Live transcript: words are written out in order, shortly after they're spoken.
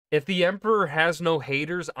If the Emperor has no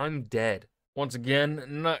haters, I'm dead. Once again,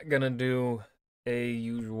 not gonna do a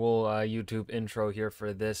usual YouTube intro here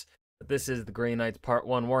for this. But this is the Grey Knights Part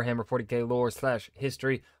 1 Warhammer 40k lore /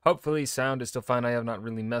 history. Hopefully sound is still fine. I have not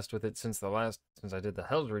really messed with it since I did the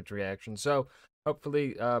Hell's Reach reaction. So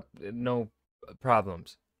hopefully no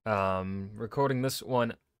problems. Recording this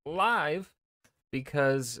one live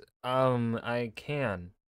because I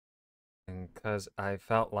can. And because I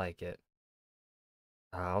felt like it.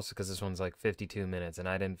 Also because this one's like 52 minutes and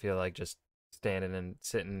I didn't feel like just standing and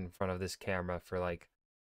sitting in front of this camera for like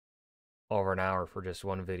over an hour for just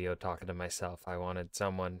one video talking to myself. I wanted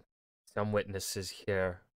some witnesses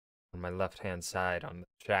here on my left-hand side on the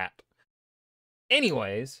chat.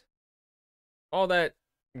 Anyways, all that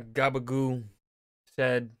gabagoo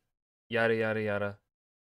said, yada yada yada,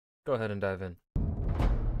 go ahead and dive in.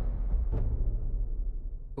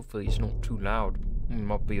 Hopefully it's not too loud. It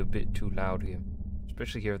might be a bit too loud here.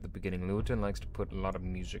 Especially here at the beginning. Luton likes to put a lot of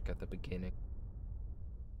music at the beginning.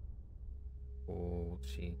 Oh,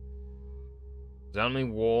 gee. It's only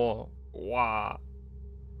war. Wah.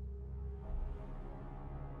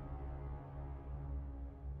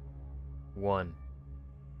 One.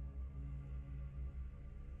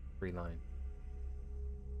 3 line.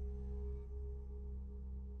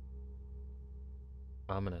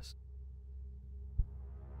 Ominous.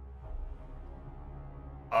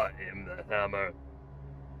 I am the hammer.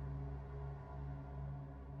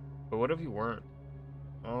 But what if you weren't?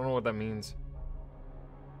 I don't know what that means.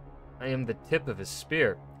 I am the tip of his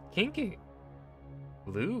spear. Kinky.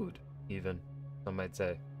 Lewd, even, some might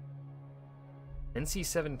say.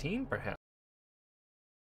 NC-17, perhaps.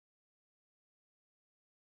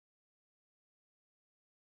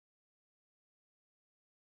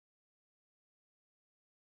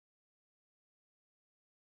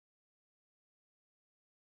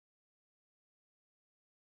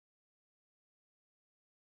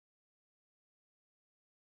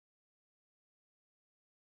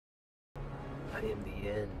 I am the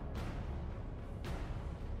end.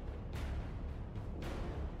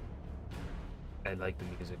 I like the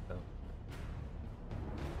music though.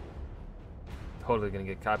 Totally gonna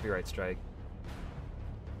get copyright strike.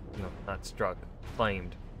 No, not struck.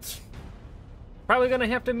 Claimed. Probably gonna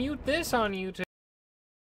have to mute this on YouTube.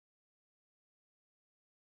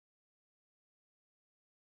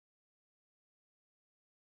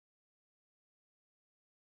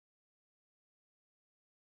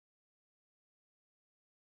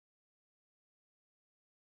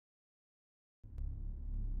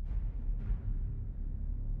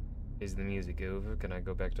 Is the music over? Can I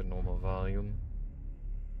go back to normal volume?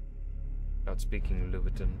 Not speaking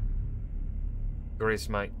Luton. Grace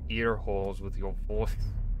my ear holes with your voice.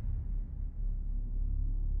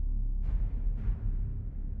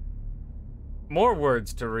 More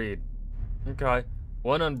words to read. Okay.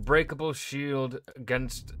 One unbreakable shield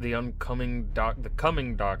against the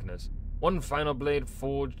coming darkness. One final blade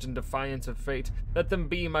forged in defiance of fate. Let them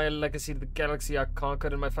be my legacy to the galaxy I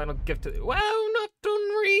conquered, and my final gift to— Wow, not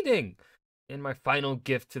done reading! And my final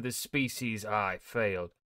gift to the species I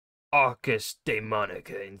failed. Arcus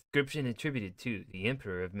Daemonica, inscription attributed to the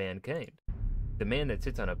Emperor of Mankind. The man that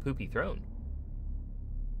sits on a poopy throne.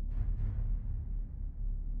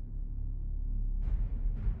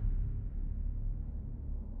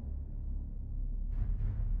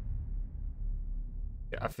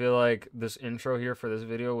 I feel like this intro here for this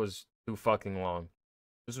video was too fucking long.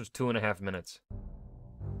 This was 2.5 minutes.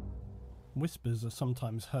 Whispers are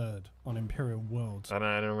sometimes heard on Imperial worlds. I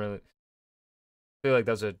don't really feel like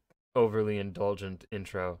that's an overly indulgent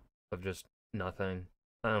intro of just nothing.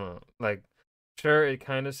 I don't know. Like, sure, it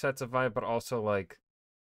kind of sets a vibe, but also, like,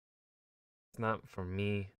 it's not for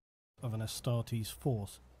me. Of an Astartes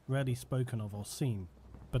force, rarely spoken of or seen,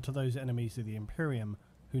 but to those enemies of the Imperium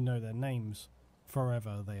who know their names,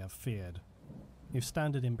 forever they are feared. If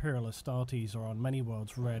standard Imperial Astartes are on many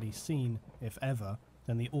worlds rarely seen, if ever,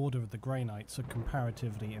 then the Order of the Grey Knights are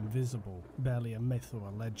comparatively invisible, barely a myth or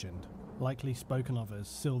a legend, likely spoken of as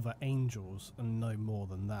Silver Angels and no more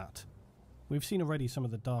than that. We've seen already some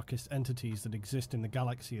of the darkest entities that exist in the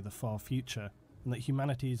galaxy of the far future, and that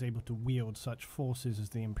humanity is able to wield such forces as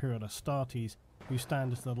the Imperial Astartes, who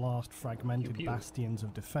stand as the last fragmented bastions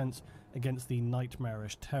of defense against the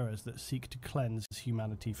nightmarish terrors that seek to cleanse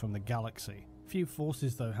humanity from the galaxy. Few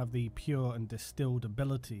forces, though, have the pure and distilled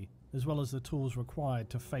ability, as well as the tools required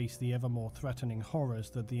to face the ever more threatening horrors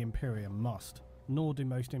that the Imperium must. Nor do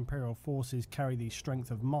most Imperial forces carry the strength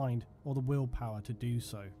of mind or the willpower to do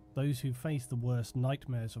so. Those who face the worst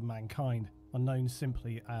nightmares of mankind are known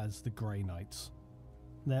simply as the Grey Knights.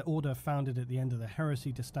 Their order founded at the end of the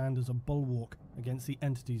heresy to stand as a bulwark against the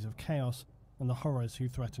entities of chaos and the horrors who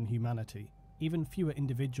threaten humanity. Even fewer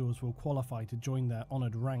individuals will qualify to join their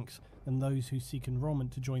honoured ranks than those who seek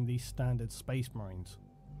enrolment to join these standard Space Marines.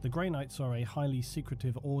 The Grey Knights are a highly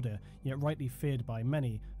secretive order, yet rightly feared by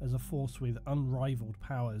many as a force with unrivaled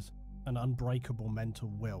powers and unbreakable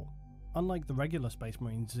mental will. Unlike the regular Space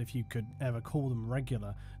Marines, if you could ever call them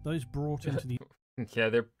regular, those brought into the Yeah,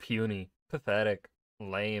 they're puny, pathetic,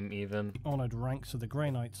 lame even. honoured ranks of the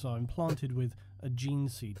Grey Knights are implanted with a gene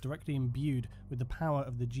seed directly imbued with the power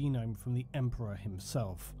of the genome from the Emperor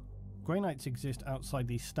himself. Grey Knights exist outside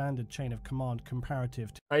the standard chain of command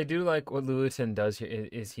comparative to I do like what Lewison does here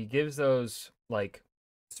is he gives those like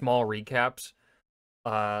small recaps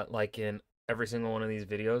like in every single one of these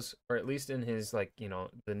videos, or at least in his like, you know,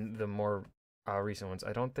 the more recent ones.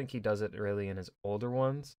 I don't think he does it really in his older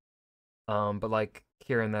ones. But like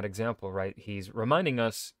here in that example, right, he's reminding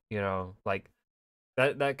us, you know, like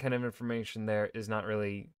that kind of information there is not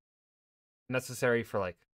really necessary for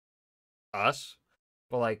like us,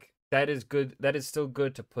 but like that is good. That is still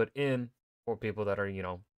good to put in for people that are, you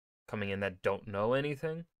know, coming in that don't know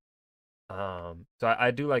anything. So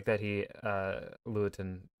I do like that he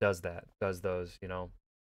Lewitton does those, you know.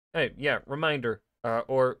 Hey, yeah, reminder.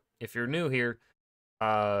 Or if you're new here,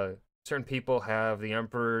 certain people have the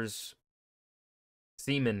Emperor's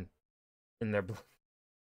semen in their blood.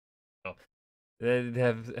 No. They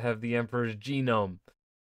have the Emperor's genome,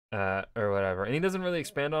 or whatever. And he doesn't really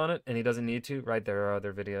expand on it, and he doesn't need to, right? There are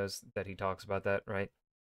other videos that he talks about that, right?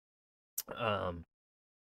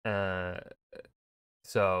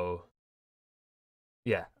 So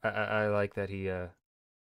yeah, I like that he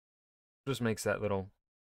just makes that little.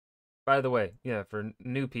 By the way, yeah, for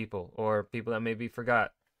new people or people that maybe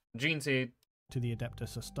forgot, gene seed. To the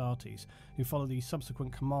Adeptus Astartes, who follow the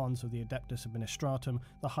subsequent commands of the Adeptus Administratum,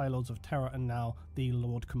 the High Lords of Terror, and now the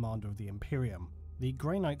Lord Commander of the Imperium. The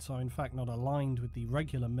Grey Knights are in fact not aligned with the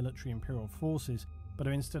regular military Imperial forces, but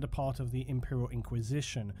are instead a part of the Imperial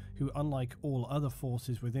Inquisition, who, unlike all other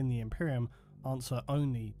forces within the Imperium, answer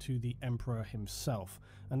only to the Emperor himself,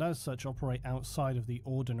 and as such operate outside of the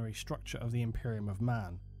ordinary structure of the Imperium of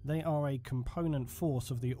Man. They are a component force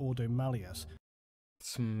of the Ordo Malleus,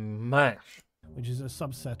 Smash! Which is a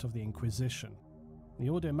subset of the Inquisition. The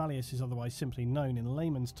Ordo Malleus is otherwise simply known in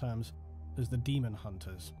layman's terms as the Demon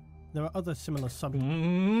Hunters. There are other similar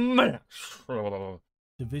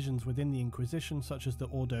divisions within the Inquisition, such as the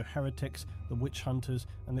Ordo Heretics, the Witch Hunters,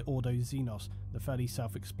 and the Ordo Xenos, the fairly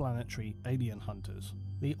self-explanatory Alien Hunters.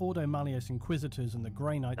 The Ordo Malleus Inquisitors and the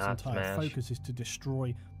Grey Knights' entire focus is to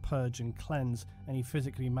destroy, purge, and cleanse any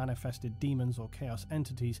physically manifested demons or chaos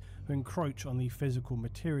entities who encroach on the physical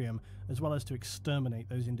materium, as well as to exterminate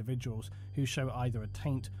those individuals who show either a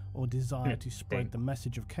taint or desire to spread the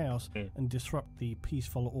message of chaos and disrupt the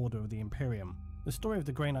peaceful order of the Imperium. The story of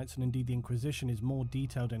the Grey Knights and indeed the Inquisition is more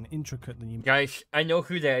detailed and intricate than you Guys, I know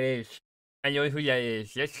who that is.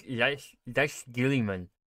 That's Gilliman.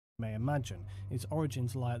 may imagine. Its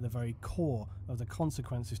origins lie at the very core of the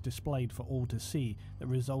consequences displayed for all to see that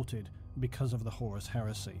resulted because of the Horus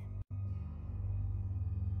Heresy.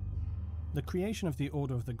 The creation of the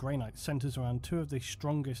Order of the Grey Knights centres around two of the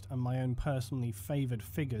strongest and my own personally favoured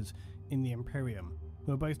figures in the Imperium,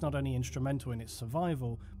 who are both not only instrumental in its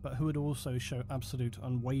survival, but who would also show absolute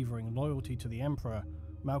unwavering loyalty to the Emperor,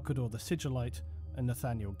 Malcador the Sigillite and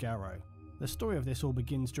Nathaniel Garrow. The story of this all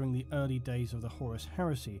begins during the early days of the Horus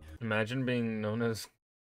Heresy. Imagine being known as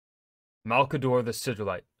Malcador the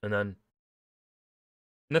Sigillite, and then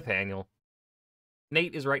Nathaniel.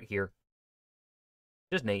 Nate is right here.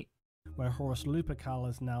 Just Nate. Where Horus Lupercal,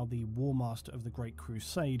 as now the War Master of the Great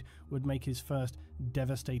Crusade, would make his first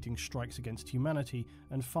devastating strikes against humanity,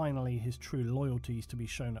 and finally his true loyalties to be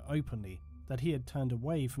shown openly, that he had turned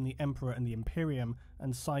away from the Emperor and the Imperium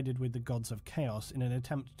and sided with the gods of chaos in an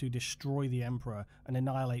attempt to destroy the Emperor and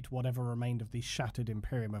annihilate whatever remained of the shattered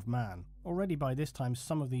Imperium of Man. Already by this time,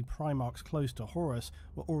 some of the Primarchs close to Horus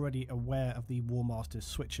were already aware of the War Master's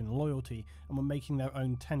switch in loyalty and were making their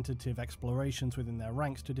own tentative explorations within their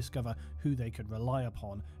ranks to discover who they could rely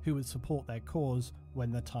upon, who would support their cause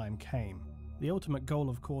when the time came. The ultimate goal,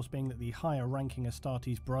 of course, being that the higher-ranking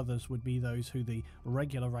Astartes brothers would be those who the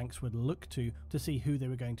regular ranks would look to see who they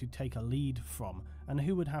were going to take a lead from, and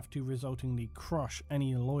who would have to resultingly crush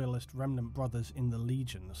any loyalist remnant brothers in the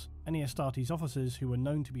legions. Any Astartes officers who were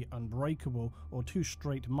known to be unbreakable or too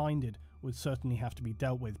straight-minded would certainly have to be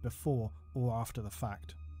dealt with before or after the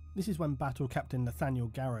fact. This is when Battle Captain Nathaniel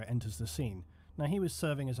Garrow enters the scene. Now, he was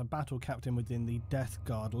serving as a battle captain within the Death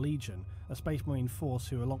Guard Legion, a Space Marine force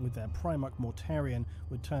who, along with their Primarch Mortarion,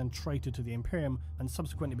 would turn traitor to the Imperium and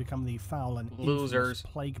subsequently become the foul and infamous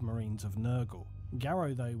Plague Marines of Nurgle.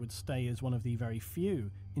 Garrow, though, would stay as one of the very few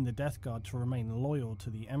in the Death Guard to remain loyal to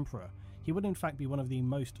the Emperor. He would in fact be one of the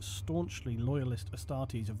most staunchly loyalist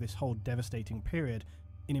Astartes of this whole devastating period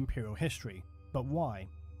in Imperial history. But why?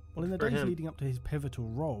 Well, in the days leading up to his pivotal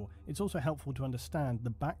role, it's also helpful to understand the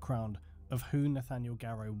background of who Nathaniel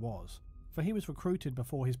Garrow was. For he was recruited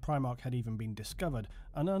before his Primarch had even been discovered,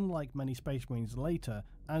 and unlike many Space Marines later,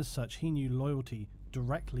 as such he knew loyalty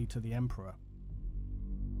directly to the Emperor.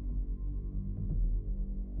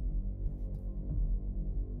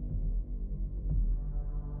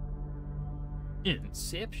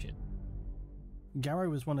 Inception. Garrow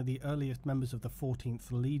was one of the earliest members of the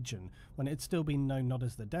 14th Legion, when it had still been known not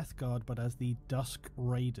as the Death Guard but as the Dusk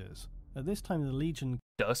Raiders. At this time the Legion...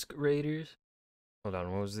 Dusk Raiders? Hold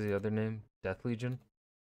on, what was the other name? Death Legion?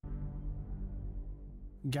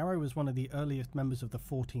 Garrow was one of the earliest members of the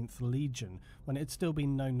 14th Legion, when it had still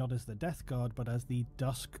been known not as the Death Guard but as the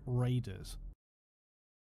Dusk Raiders.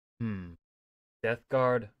 Death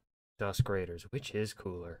Guard, Dusk Raiders. Which is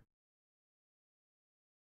cooler?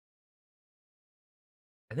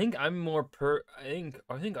 I think I'm more I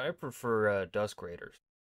think I prefer Dusk Raiders.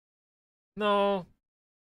 No.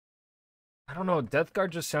 I don't know, Death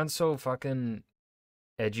Guard just sounds so fucking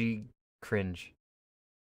edgy cringe.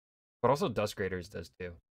 But also Dusk Raiders does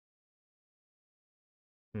too.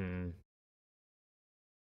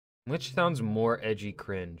 Which sounds more edgy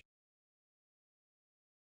cringe?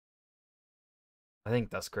 I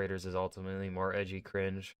think Dusk Raiders is ultimately more edgy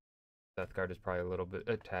cringe. Death Guard is probably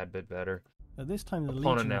a tad bit better. At this time the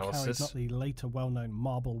Legion carried not the later well-known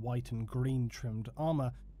marble white and green trimmed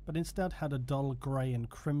armour, but instead had a dull grey and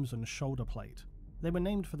crimson shoulder plate. They were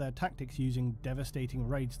named for their tactics using devastating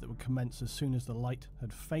raids that would commence as soon as the light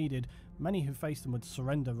had faded. Many who faced them would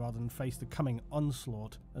surrender rather than face the coming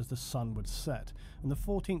onslaught as the sun would set, and the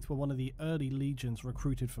 14th were one of the early legions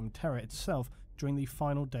recruited from Terra itself during the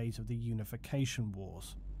final days of the Unification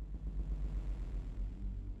Wars.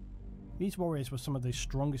 These warriors were some of the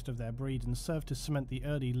strongest of their breed and served to cement the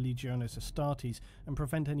early Legiones Astartes and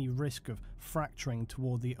prevent any risk of fracturing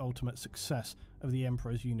toward the ultimate success of the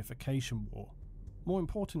Emperor's Unification War. More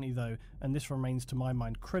importantly though, and this remains to my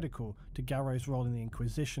mind critical to Garrow's role in the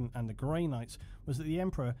Inquisition and the Grey Knights, was that the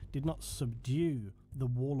Emperor did not subdue the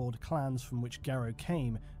warlord clans from which Garrow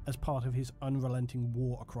came as part of his unrelenting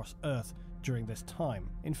war across Earth during this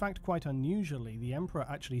time. In fact, quite unusually, the Emperor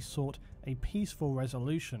actually sought a peaceful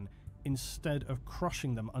resolution instead of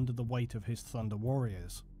crushing them under the weight of his Thunder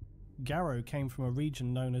Warriors. Garrow came from a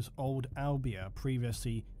region known as Old Albia,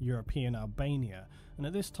 previously European Albania, and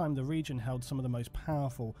at this time the region held some of the most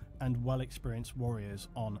powerful and well-experienced warriors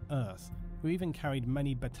on Earth, who even carried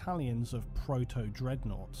many battalions of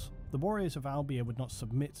proto-dreadnoughts. The warriors of Albia would not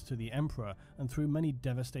submit to the Emperor, and through many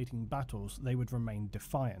devastating battles they would remain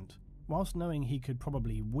defiant. Whilst knowing he could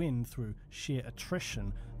probably win through sheer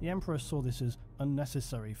attrition, the Emperor saw this as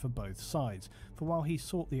unnecessary for both sides, for while he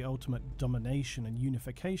sought the ultimate domination and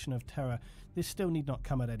unification of Terra, this still need not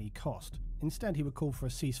come at any cost. Instead, he would call for a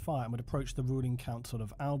ceasefire and would approach the ruling council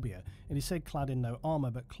of Albia, it is said clad in no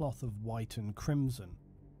armour but cloth of white and crimson.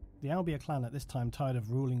 The Albia clan at this time, tired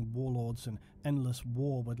of ruling warlords and endless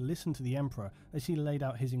war, would listen to the Emperor as he laid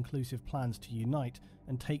out his inclusive plans to unite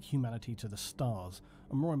and take humanity to the stars,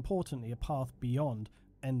 and more importantly a path beyond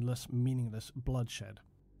endless meaningless bloodshed.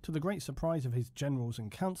 To the great surprise of his generals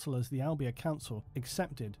and councillors, the Albia Council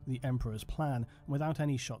accepted the Emperor's plan and without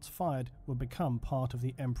any shots fired would become part of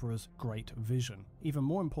the Emperor's great vision. Even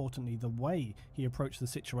more importantly, the way he approached the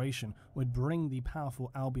situation would bring the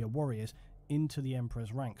powerful Albia warriors into the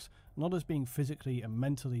Emperor's ranks, not as being physically and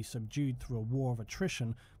mentally subdued through a war of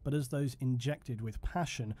attrition, but as those injected with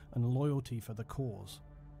passion and loyalty for the cause.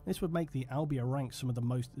 This would make the Albia ranks some of the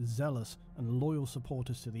most zealous and loyal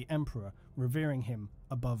supporters to the Emperor, revering him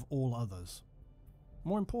above all others.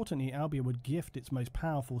 More importantly, Albia would gift its most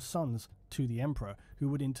powerful sons to the Emperor, who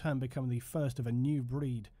would in turn become the first of a new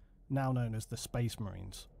breed, now known as the Space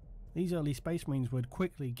Marines. These early Space Marines would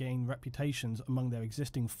quickly gain reputations among their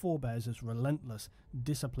existing forebears as relentless,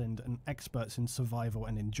 disciplined and experts in survival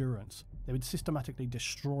and endurance. They would systematically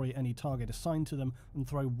destroy any target assigned to them and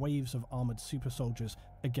throw waves of armoured super soldiers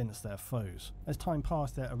against their foes. As time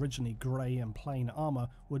passed, their originally grey and plain armour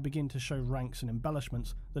would begin to show ranks and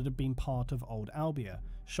embellishments that had been part of Old Albia.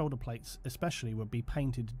 Shoulder plates especially would be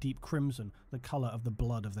painted deep crimson, the colour of the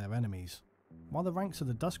blood of their enemies. While the ranks of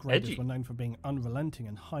the Dusk Raiders Edgy. were known for being unrelenting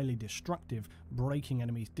and highly destructive, breaking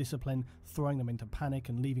enemies' discipline, throwing them into panic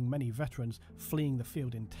and leaving many veterans fleeing the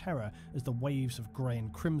field in terror as the waves of grey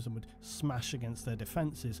and crimson would smash against their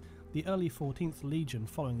defences, the early 14th Legion,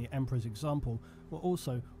 following the Emperor's example, were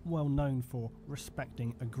also well known for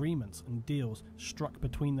respecting agreements and deals struck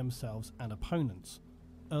between themselves and opponents.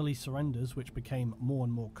 Early surrenders, which became more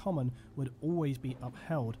and more common, would always be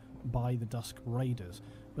upheld by the Dusk Raiders,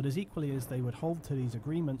 but as equally as they would hold to these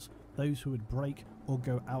agreements, those who would break or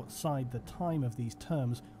go outside the time of these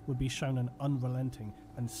terms would be shown an unrelenting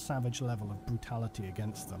and savage level of brutality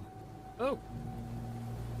against them. Oh.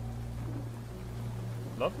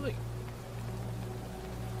 Lovely.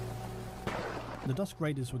 The Dusk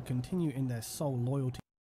Raiders would continue in their sole loyalty.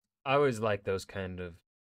 I always like those kind of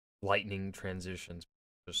lightning transitions,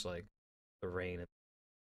 just like the rain and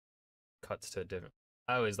cuts to a different.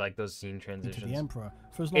 I always like those scene transitions. To the Emperor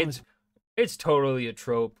for as long as it's totally a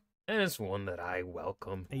trope, and it's one that I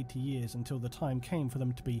welcome. 80 years until the time came for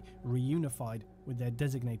them to be reunified with their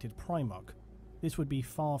designated Primarch. This would be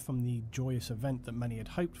far from the joyous event that many had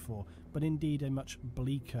hoped for, but indeed a much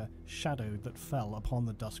bleaker shadow that fell upon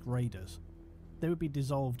the Dusk Raiders. They would be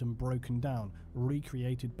dissolved and broken down,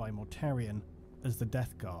 recreated by Mortarion as the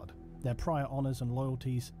Death Guard. Their prior honours and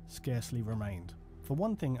loyalties scarcely remained. For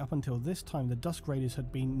one thing, up until this time, the Dusk Raiders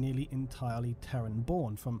had been nearly entirely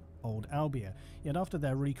Terran-born from Old Albia, yet after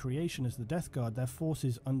their recreation as the Death Guard, their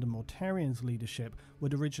forces under Mortarion's leadership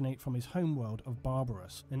would originate from his homeworld of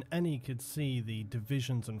Barbarous, and any could see the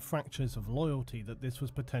divisions and fractures of loyalty that this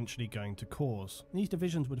was potentially going to cause. These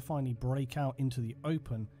divisions would finally break out into the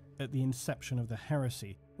open at the inception of the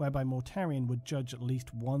heresy, whereby Mortarion would judge at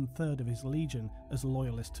least 1/3 of his legion as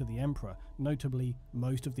loyalists to the Emperor, notably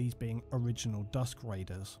most of these being original Dusk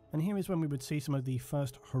Raiders. And here is when we would see some of the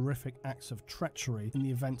first horrific acts of treachery in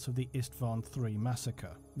the events of the Istvan III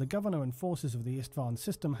massacre. The governor and forces of the Istvan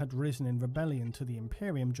system had risen in rebellion to the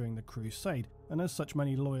Imperium during the Crusade, and as such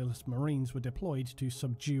many loyalist marines were deployed to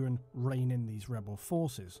subdue and rein in these rebel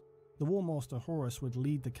forces. The War Master Horus would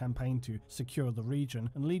lead the campaign to secure the region,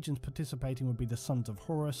 and legions participating would be the Sons of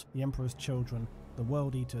Horus, the Emperor's Children, the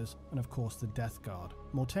World Eaters, and of course the Death Guard.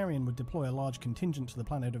 Mortarion would deploy a large contingent to the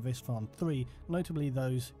planet of Istvan III, notably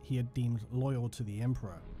those he had deemed loyal to the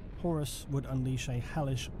Emperor. Horus would unleash a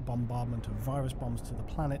hellish bombardment of virus bombs to the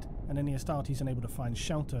planet, and any Astartes unable to find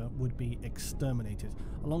shelter would be exterminated,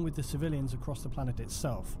 along with the civilians across the planet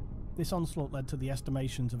itself. This onslaught led to the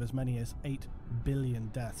estimations of as many as 8 billion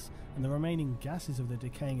deaths, and the remaining gases of the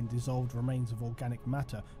decaying and dissolved remains of organic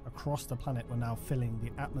matter across the planet were now filling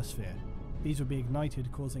the atmosphere. These would be ignited,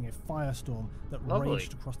 causing a firestorm that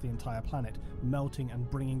raged across the entire planet, melting and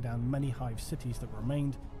bringing down many hive cities that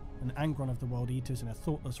remained, and Angron of the World Eaters in a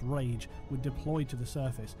thoughtless rage would deploy to the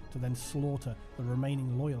surface to then slaughter the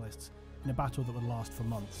remaining loyalists in a battle that would last for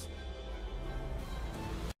months.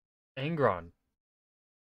 Angron.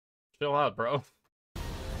 Chill out, bro.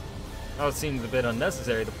 Now it seems a bit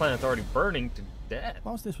unnecessary. The planet's already burning to death.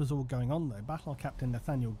 Whilst this was all going on though, Battle Captain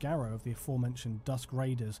Nathaniel Garrow of the aforementioned Dusk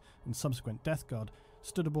Raiders and subsequent Death Guard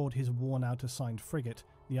stood aboard his worn-out assigned frigate,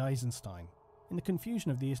 the Eisenstein. In the confusion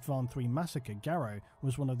of the Istvan III massacre, Garrow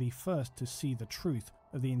was one of the first to see the truth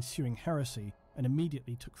of the ensuing heresy and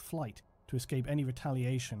immediately took flight to escape any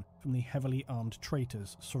retaliation from the heavily armed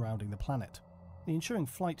traitors surrounding the planet. The ensuing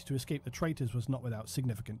flight to escape the traitors was not without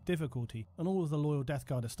significant difficulty, and all of the loyal Death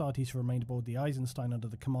Guard Astartes who remained aboard the Eisenstein under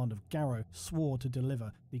the command of Garrow swore to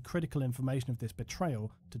deliver the critical information of this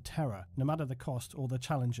betrayal to Terra, no matter the cost or the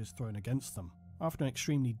challenges thrown against them. After an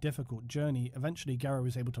extremely difficult journey, eventually Garrow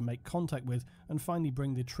was able to make contact with and finally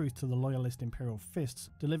bring the truth to the loyalist Imperial Fists,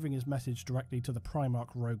 delivering his message directly to the Primarch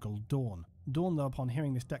Rogel Dawn. Dawn, though, upon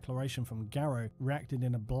hearing this declaration from Garrow, reacted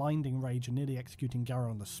in a blinding rage and nearly executing Garrow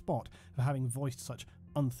on the spot for having voiced such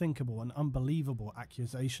unthinkable and unbelievable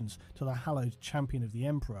accusations to the hallowed champion of the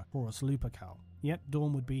Emperor, Horus Lupercal. Yet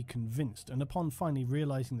Dawn would be convinced, and upon finally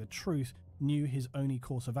realising the truth, knew his only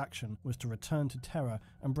course of action was to return to Terra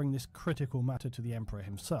and bring this critical matter to the Emperor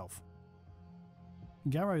himself.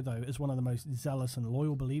 Garrow, though, as one of the most zealous and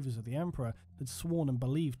loyal believers of the Emperor, had sworn and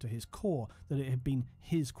believed to his core that it had been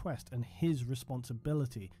his quest and his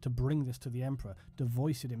responsibility to bring this to the Emperor, to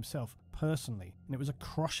voice it himself personally, and it was a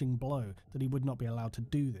crushing blow that he would not be allowed to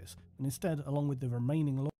do this, and instead, along with the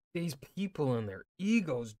remaining These people and their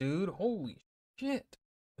egos, dude. Holy shit.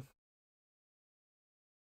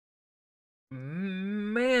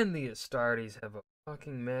 Man, the Astartes have a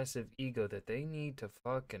fucking massive ego that they need to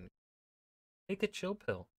fucking take a chill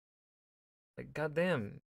pill. Like,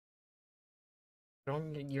 goddamn.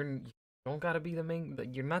 You don't gotta be the main.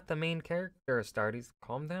 You're not the main character, Astartes.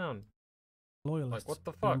 Calm down. loyalists what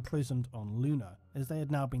the were fuck? imprisoned on Luna, as they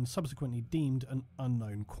had now been subsequently deemed an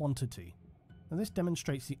unknown quantity. Now, this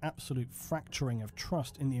demonstrates the absolute fracturing of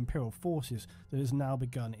trust in the Imperial forces that has now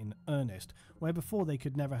begun in earnest, where before they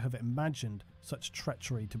could never have imagined such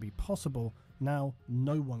treachery to be possible, now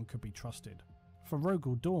no one could be trusted. For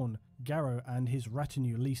Rogel Dawn, Garrow and his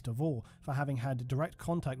retinue least of all, for having had direct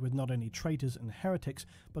contact with not only traitors and heretics,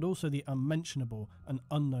 but also the unmentionable and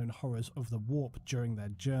unknown horrors of the warp during their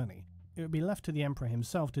journey. It would be left to the Emperor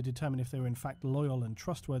himself to determine if they were in fact loyal and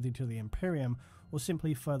trustworthy to the Imperium, or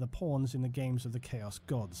simply further pawns in the games of the Chaos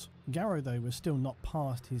Gods. Garrow, though, was still not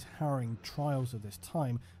past his harrowing trials of this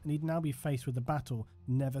time, and he'd now be faced with a battle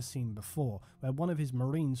never seen before, where one of his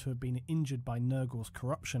marines who had been injured by Nurgle's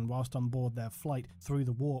corruption whilst on board their flight through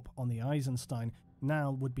the warp on the Eisenstein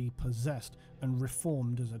now would be possessed and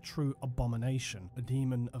reformed as a true abomination, a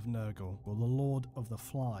demon of Nurgle, or the Lord of the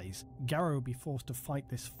Flies. Garrow would be forced to fight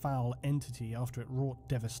this foul entity after it wrought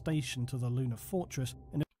devastation to the Lunar Fortress,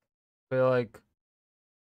 and I feel like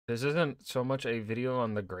this isn't so much a video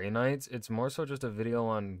on the Grey Knights, it's more so just a video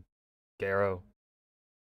on Garrow.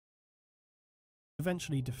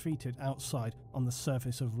 eventually defeated outside on the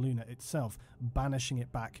surface of Luna itself, banishing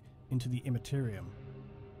it back into the Immaterium.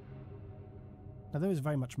 Now, there is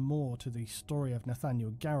very much more to the story of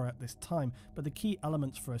Nathaniel Garrow at this time, but the key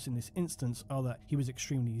elements for us in this instance are that he was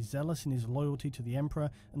extremely zealous in his loyalty to the Emperor,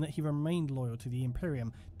 and that he remained loyal to the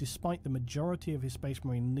Imperium, despite the majority of his Space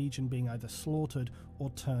Marine Legion being either slaughtered or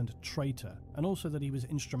turned traitor, and also that he was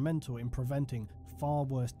instrumental in preventing far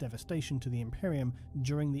worse devastation to the Imperium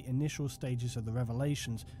during the initial stages of the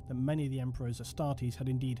revelations that many of the Emperor's Astartes had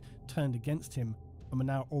indeed turned against him and were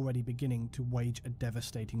now already beginning to wage a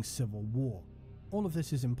devastating civil war. All of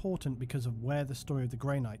this is important because of where the story of the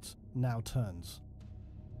Grey Knights now turns.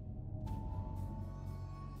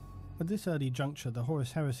 At this early juncture, the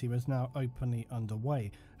Horus Heresy was now openly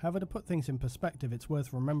underway. However, to put things in perspective, it's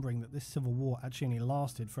worth remembering that this civil war actually only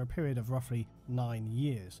lasted for a period of roughly 9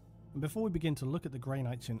 years. And before we begin to look at the Grey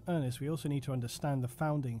Knights in earnest, we also need to understand the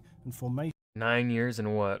founding and formation. 9 years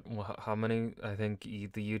and what? How many? I think the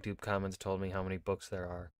YouTube comments told me how many books there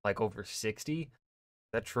are. Like over 60? Is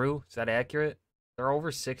that true? Is that accurate? There are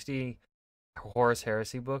over 60 Horus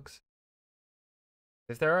Heresy books?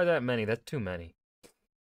 If there are that many, that's too many.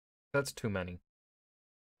 That's too many.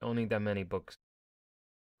 Don't need that many books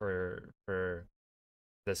for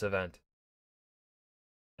this event.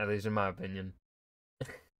 At least in my opinion.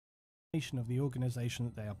 Of the organisation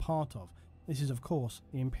that they are part of. This is, of course,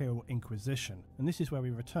 the Imperial Inquisition, and this is where we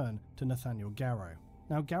return to Nathaniel Garrow.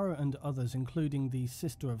 Now, Garrow and others, including the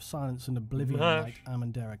Sister of Silence and Oblivion Knight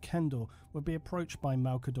Amandera Kendall, would be approached by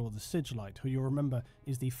Malcador the Sigillite, who you'll remember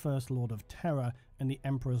is the First Lord of Terror and the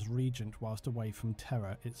Emperor's Regent whilst away from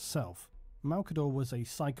Terror itself. Malcador was a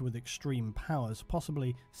psyker with extreme powers,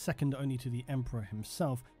 possibly second only to the Emperor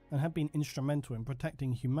himself, and had been instrumental in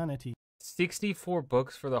protecting humanity. 64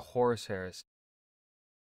 books for the Horus Heresy.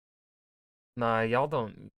 Nah, y'all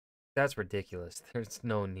don't... That's ridiculous. There's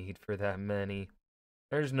no need for that many.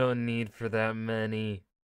 There's no need for that many.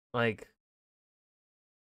 Like...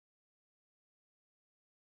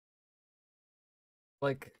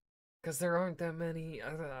 Because there aren't that many...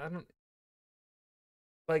 I don't...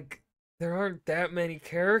 Like, there aren't that many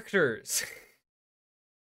characters.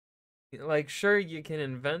 Like, sure, you can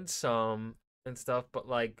invent some and stuff, but,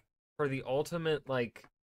 like, for the ultimate, like,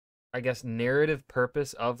 I guess, narrative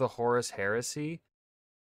purpose of the Horus Heresy,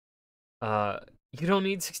 you don't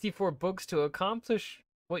need 64 books to accomplish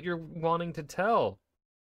what you're wanting to tell.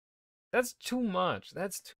 That's too much.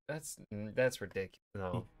 That's ridiculous.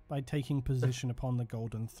 No. By taking position upon the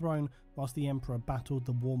Golden Throne, whilst the Emperor battled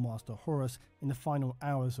the War Master Horus in the final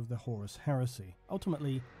hours of the Horus Heresy.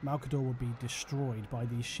 Ultimately, Malcador would be destroyed by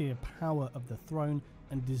the sheer power of the throne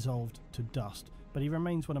and dissolved to dust, but he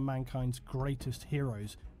remains one of mankind's greatest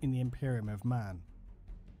heroes in the Imperium of Man.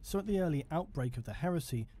 So at the early outbreak of the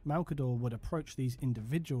heresy, Malcador would approach these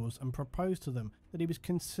individuals and propose to them that he was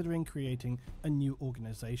considering creating a new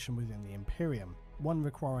organisation within the Imperium, one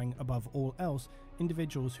requiring above all else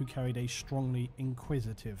individuals who carried a strongly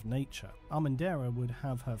inquisitive nature. Armandera would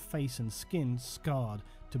have her face and skin scarred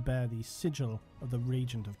to bear the sigil of the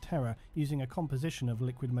Regent of Terror using a composition of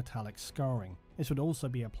liquid metallic scarring. This would also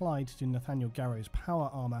be applied to Nathaniel Garrow's power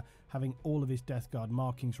armour, having all of his Death Guard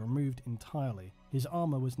markings removed entirely. His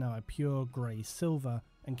armour was now a pure grey silver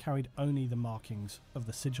and carried only the markings of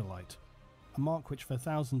the Sigillite, a mark which for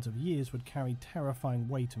thousands of years would carry terrifying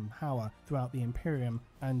weight and power throughout the Imperium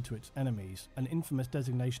and to its enemies, an infamous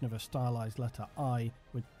designation of a stylized letter I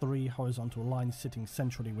with 3 horizontal lines sitting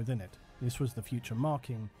centrally within it. This was the future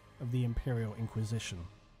marking of the Imperial Inquisition.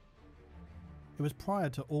 It was prior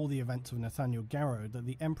to all the events of Nathaniel Garrow that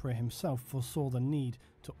the Emperor himself foresaw the need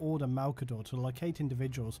to order Malcador to locate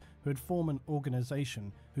individuals who would form an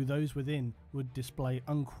organisation who those within would display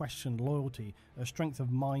unquestioned loyalty, a strength of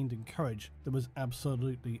mind and courage that was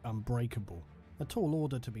absolutely unbreakable. A tall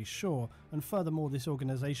order to be sure, and furthermore this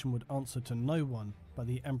organisation would answer to no one but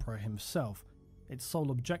the Emperor himself. Its sole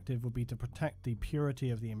objective would be to protect the purity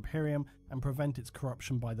of the Imperium and prevent its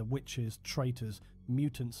corruption by the witches, traitors,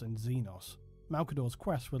 mutants and Xenos. Malcador's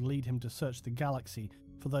quest would lead him to search the galaxy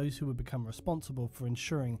for those who would become responsible for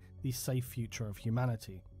ensuring the safe future of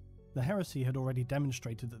humanity. The heresy had already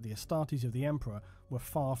demonstrated that the Astartes of the Emperor were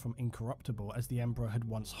far from incorruptible as the Emperor had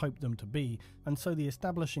once hoped them to be, and so the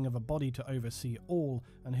establishing of a body to oversee all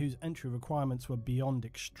and whose entry requirements were beyond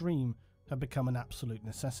extreme had become an absolute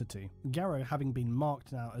necessity. Garrow, having been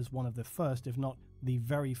marked now as one of the first, if not the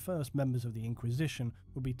very first members of the Inquisition,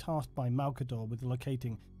 would be tasked by Malcador with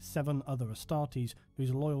locating 7 other Astartes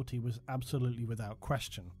whose loyalty was absolutely without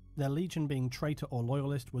question. Their legion being traitor or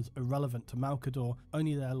loyalist was irrelevant to Malcador,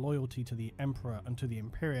 only their loyalty to the Emperor and to the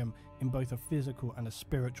Imperium in both a physical and a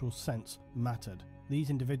spiritual sense mattered.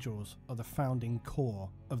 These individuals are the founding core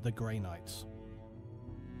of the Grey Knights.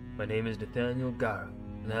 My name is Nathaniel Garrow,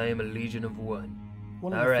 and I am a Legion of One.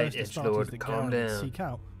 One of the first Astartes that Garrow would seek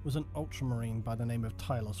out was an ultramarine by the name of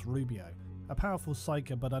Tylos Rubio. A powerful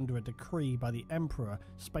psyker, but under a decree by the Emperor,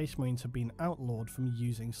 Space Marines have been outlawed from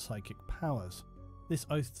using psychic powers. This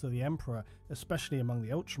oath to the Emperor, especially among the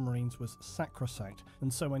Ultramarines, was sacrosanct,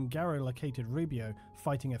 and so when Garrow located Rubio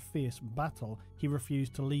fighting a fierce battle, he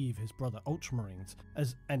refused to leave his brother Ultramarines,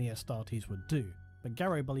 as any Astartes would do. But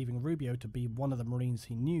Garrow, believing Rubio to be one of the Marines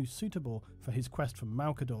he knew suitable for his quest for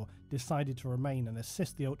Malcador, decided to remain and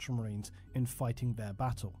assist the Ultramarines in fighting their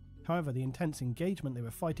battle. However, the intense engagement they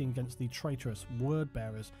were fighting against the traitorous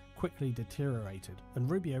word-bearers quickly deteriorated, and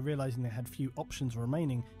Rubio, realizing they had few options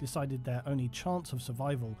remaining, decided their only chance of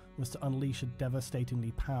survival was to unleash a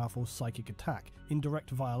devastatingly powerful psychic attack in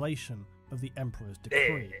direct violation of the Emperor's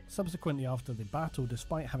decree. Subsequently, after the battle,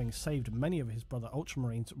 despite having saved many of his brother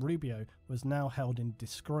Ultramarines, Rubio was now held in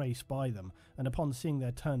disgrace by them, and upon seeing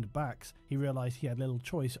their turned backs, he realized he had little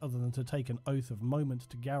choice other than to take an oath of moment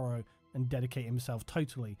to Garrow and dedicate himself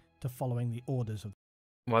totally to following the orders of.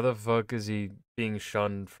 Why the fuck is he being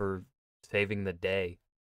shunned for saving the day?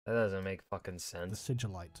 That doesn't make fucking sense. The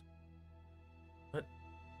Sigillite. What?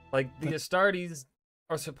 Like, the Astartes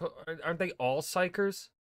are aren't they all psychers?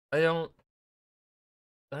 I don't.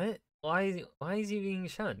 What? Why is he being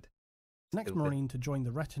shunned? The next Marine to join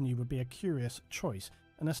the retinue would be a curious choice,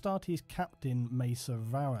 an Astartes captain Mesa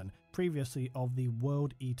Varan, previously of the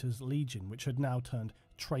World Eaters Legion, which had now turned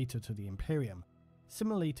traitor to the Imperium.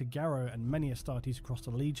 Similarly to Garrow and many Astartes across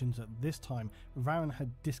the legions at this time, Varan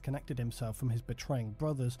had disconnected himself from his betraying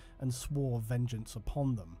brothers and swore vengeance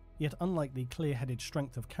upon them. Yet unlike the clear-headed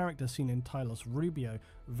strength of character seen in Tylos Rubio,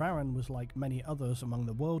 Varan was like many others among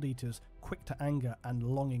the World Eaters, quick to anger and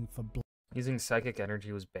longing for blood. Using psychic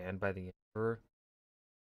energy was banned by the Emperor.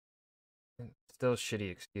 Still a shitty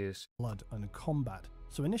excuse. Blood and combat,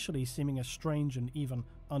 so initially seeming a strange and even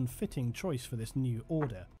unfitting choice for this new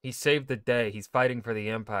order. He saved the day. He's fighting for the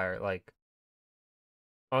Empire. Like,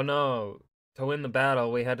 oh no, to win the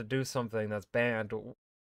battle, we had to do something that's banned.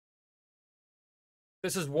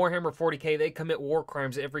 This is Warhammer 40k. They commit war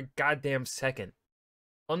crimes every goddamn second.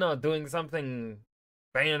 Oh no, doing something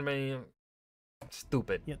banned me.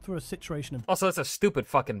 Stupid. Yet through a situation of. Also, that's a stupid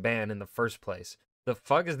fucking ban in the first place. The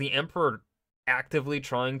fuck is the Emperor actively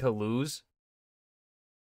trying to lose?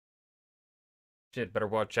 Shit, better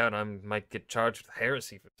watch out. I might get charged with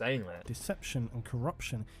heresy for saying that. Deception and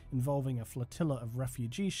corruption involving a flotilla of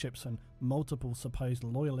refugee ships and multiple supposed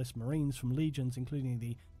loyalist marines from legions, including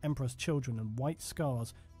the Emperor's Children and White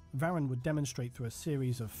Scars. Varan would demonstrate through a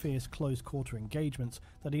series of fierce close-quarter engagements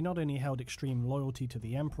that he not only held extreme loyalty to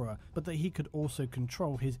the Emperor, but that he could also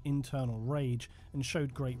control his internal rage and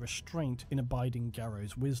showed great restraint in abiding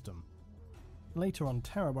Garrow's wisdom. Later on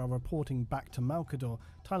Terra, while reporting back to Malcador,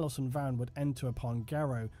 Tylos and Varan would enter upon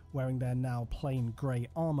Garrow wearing their now plain grey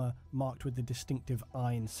armour marked with the distinctive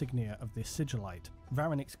eye insignia of the Sigillite.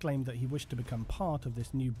 Varan exclaimed that he wished to become part of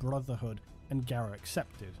this new brotherhood, and Garrow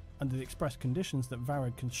accepted, under the express conditions that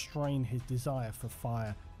Varan constrain his desire for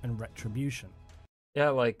fire and retribution.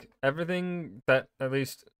 Yeah, like, everything that, at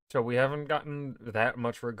least, so we haven't gotten that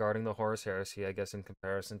much regarding the Horus Heresy, I guess, in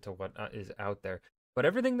comparison to what is out there. But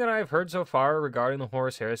everything that I've heard so far regarding the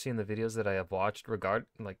Horus Heresy and the videos that I have watched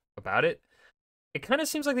about it, it kind of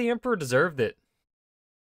seems like the Emperor deserved it.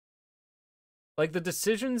 Like, the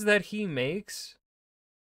decisions that he makes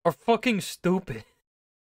are fucking stupid.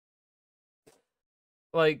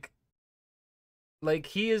 Like, Like,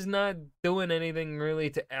 he is not doing anything really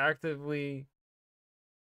to actively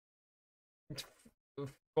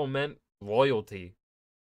foment loyalty.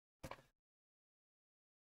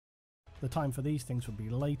 The time for these things would be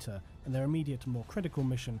later, and their immediate and more critical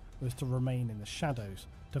mission was to remain in the shadows,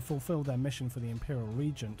 to fulfill their mission for the Imperial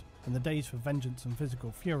Regent, and the days for vengeance and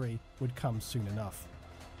physical fury would come soon enough.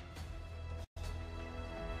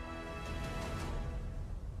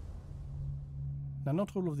 Now,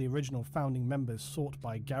 not all of the original founding members sought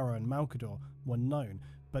by Garrow and Malcador were known,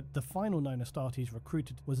 but the final known Astartes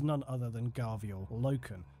recruited was none other than Garviel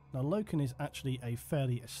Loken. Now, Loken is actually a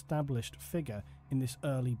fairly established figure in this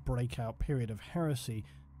early breakout period of heresy,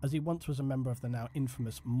 as he once was a member of the now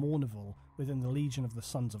infamous Mournival within the Legion of the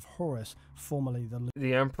Sons of Horus, formerly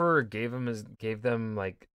the Emperor gave them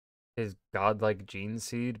like his godlike gene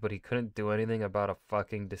seed, but he couldn't do anything about a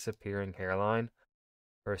fucking disappearing hairline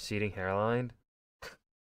or a receding hairline.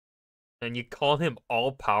 And you call him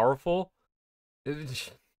all powerful?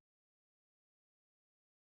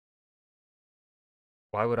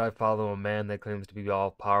 Why would I follow a man that claims to be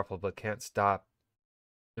all powerful but can't stop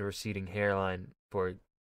the receding hairline for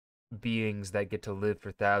beings that get to live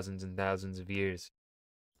for thousands and thousands of years?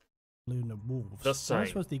 Lunar Wolves.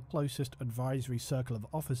 This was the closest advisory circle of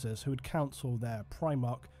officers who would counsel their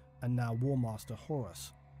Primarch and now War Master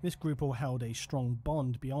Horus. This group all held a strong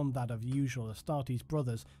bond beyond that of usual Astartes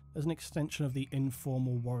brothers as an extension of the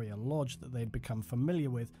informal warrior lodge that they had become familiar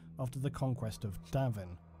with after the conquest of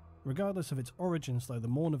Davin. Regardless of its origins though, the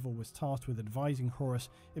Mournival was tasked with advising Horus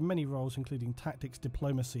in many roles including tactics,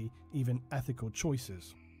 diplomacy, even ethical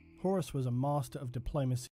choices. Horus was a master of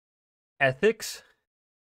diplomacy. Ethics?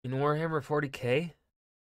 In Warhammer 40k?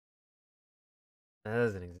 That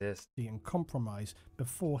doesn't exist. And compromise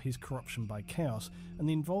before his corruption by chaos, and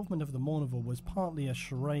the involvement of the Mournival was partly a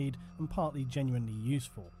charade and partly genuinely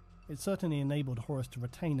useful. It certainly enabled Horus to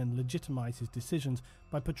retain and legitimize his decisions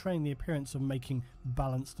by portraying the appearance of making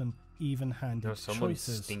balanced and even-handed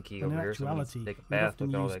choices. Stinky In over actuality, here, he would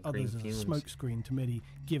often use others as a smokescreen to merely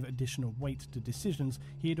give additional weight to decisions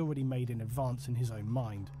he had already made in advance in his own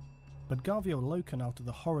mind. But Garviel Loken, after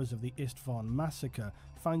the horrors of the Istvan massacre,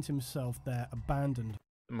 finds himself there abandoned.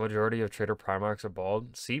 The majority of traitor primarchs are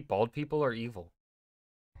bald. See, bald people are evil.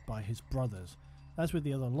 By his brothers. As with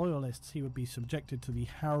the other loyalists, he would be subjected to the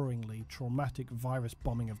harrowingly traumatic virus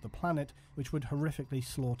bombing of the planet, which would horrifically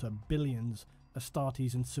slaughter billions,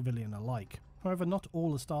 Astartes and civilian alike. However, not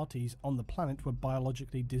all Astartes on the planet were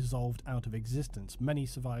biologically dissolved out of existence. Many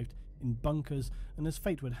survived in bunkers, and as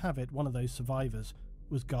fate would have it, one of those survivors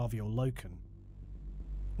was Garviel Loken.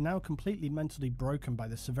 Now completely mentally broken by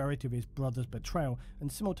the severity of his brother's betrayal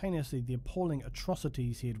and simultaneously the appalling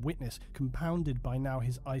atrocities he had witnessed, compounded by now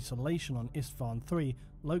his isolation on Istvan III,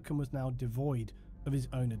 Loken was now devoid of his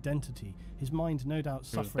own identity, his mind no doubt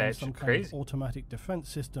suffering some kind of automatic defense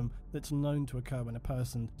system that's known to occur when a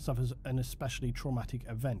person suffers an especially traumatic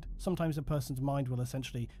event. Sometimes a person's mind will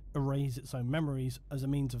essentially erase its own memories as a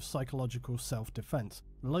means of psychological self-defense.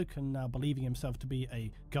 Loken, now believing himself to be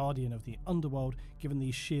a guardian of the underworld, given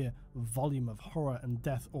the sheer volume of horror and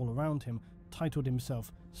death all around him, titled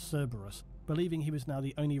himself Cerberus, believing he was now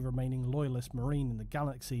the only remaining loyalist marine in the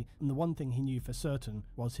galaxy, and the one thing he knew for certain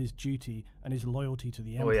was his duty and his loyalty to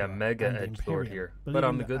the Emperor. Oh yeah, mega edgelord here, but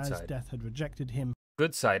on the good side. As death had rejected him,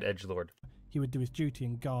 good side edgelord, he would do his duty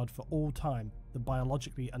and guard for all time the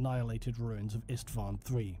biologically annihilated ruins of Istvan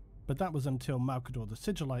III. But that was until Malcador the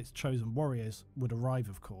Sigillite's chosen warriors would arrive,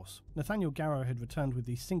 of course. Nathaniel Garrow had returned with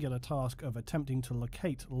the singular task of attempting to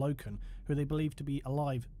locate Loken, who they believed to be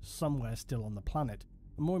alive somewhere still on the planet,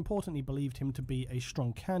 and more importantly believed him to be a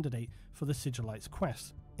strong candidate for the Sigillite's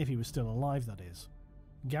quest, if he was still alive, that is.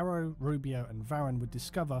 Garrow, Rubio and Varron would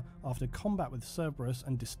discover, after combat with Cerberus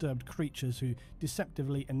and disturbed creatures who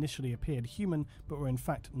deceptively initially appeared human but were in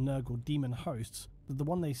fact Nurgle demon hosts, that the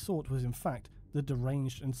one they sought was in fact the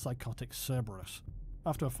deranged and psychotic Cerberus.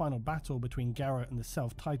 After a final battle between Garrow and the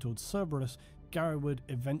self-titled Cerberus, Garrow would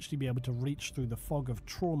eventually be able to reach through the fog of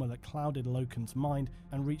trauma that clouded Loken's mind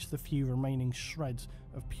and reach the few remaining shreds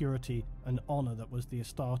of purity and honour that was the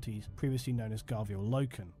Astartes, previously known as Garviel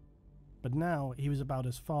Loken. But now he was about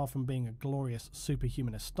as far from being a glorious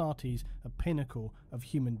superhuman Astartes, a pinnacle of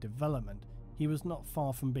human development. He was not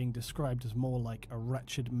far from being described as more like a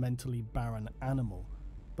wretched, mentally barren animal.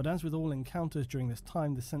 But as with all encounters during this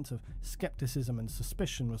time, the sense of skepticism and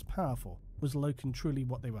suspicion was powerful. Was Loken truly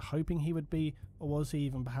what they were hoping he would be, or was he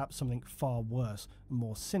even perhaps something far worse and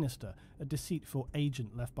more sinister, a deceitful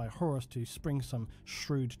agent left by Horus to spring some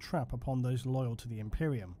shrewd trap upon those loyal to the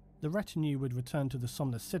Imperium? The retinue would return to the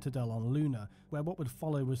Somnus Citadel on Luna, where what would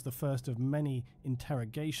follow was the first of many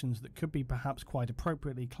interrogations that could be perhaps quite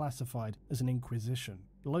appropriately classified as an inquisition.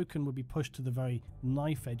 Loken would be pushed to the very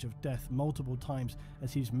knife edge of death multiple times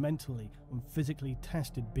as he's mentally and physically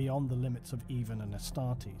tested beyond the limits of even an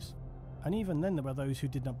Astartes. And even then there were those who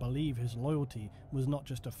did not believe his loyalty was not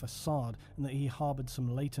just a facade and that he harboured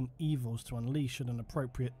some latent evils to unleash at an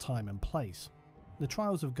appropriate time and place. The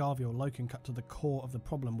trials of Garviel Loken cut to the core of the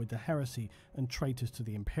problem with the heresy and traitors to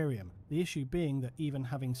the Imperium, the issue being that even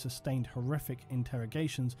having sustained horrific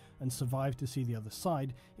interrogations and survived to see the other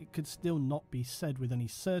side, it could still not be said with any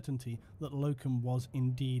certainty that Loken was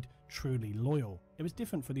indeed truly loyal. It was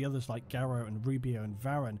different for the others like Garrow and Rubio and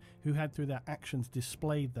Varen, who had through their actions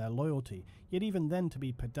displayed their loyalty, yet even then, to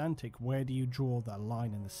be pedantic, where do you draw that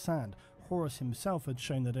line in the sand? Horus himself had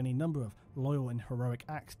shown that any number of loyal and heroic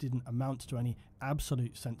acts didn't amount to any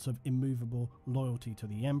absolute sense of immovable loyalty to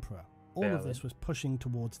the Emperor. All of this was pushing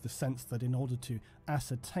towards the sense that in order to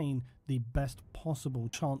ascertain the best possible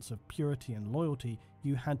chance of purity and loyalty,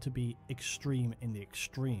 you had to be extreme in the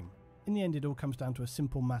extreme. In the end, it all comes down to a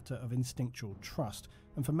simple matter of instinctual trust,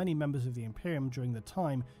 and for many members of the Imperium during the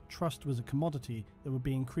time, trust was a commodity that would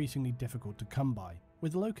be increasingly difficult to come by.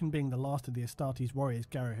 With Loken being the last of the Astartes warriors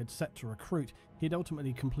Garrow had set to recruit, he had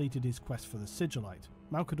ultimately completed his quest for the Sigillite.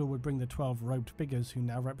 Malcador would bring the 12 robed figures who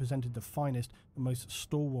now represented the finest and most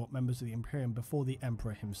stalwart members of the Imperium before the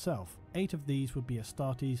Emperor himself. 8 of these would be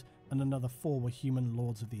Astartes, and another 4 were human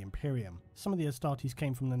lords of the Imperium. Some of the Astartes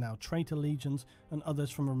came from the now traitor legions, and others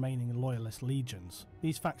from remaining loyalist legions.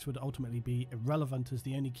 These facts would ultimately be irrelevant, as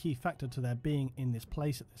the only key factor to their being in this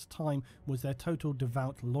place at this time was their total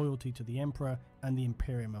devout loyalty to the Emperor and the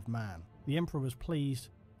Imperium of Man. The Emperor was pleased,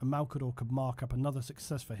 and Malcador could mark up another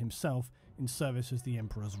success for himself in service as the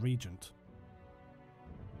Emperor's regent.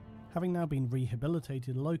 Having now been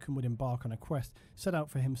rehabilitated, Loken would embark on a quest set out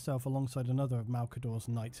for himself alongside another of Malcador's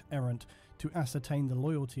knights errant to ascertain the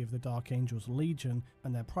loyalty of the Dark Angels Legion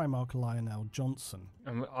and their Primarch Lionel Johnson.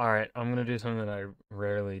 Alright, I'm gonna do something that I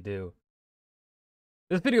rarely do.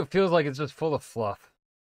 This video feels like it's just full of fluff.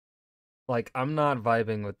 Like, I'm not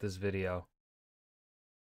vibing with this video.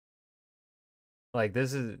 Like,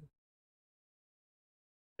 this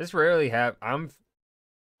rarely happens.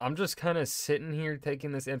 I'm just kind of sitting here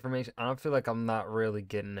taking this information. I don't feel like I'm not really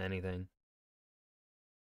getting anything.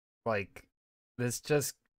 Like,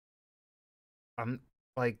 I'm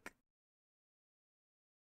like,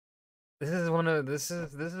 this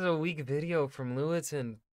is a weak video from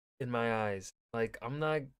Lewitton in my eyes. Like,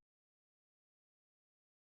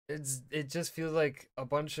 it just feels like a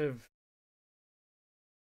bunch of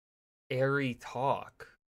airy talk,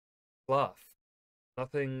 fluff,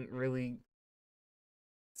 nothing really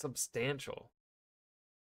substantial.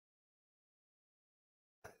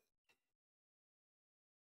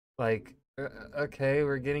 Like, okay,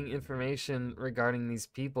 we're getting information regarding these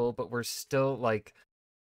people, but we're still like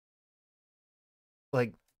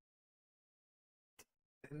it's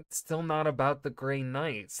still not about the Grey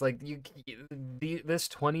Knights. Like, this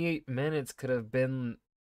 28 minutes could have been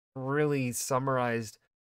really summarized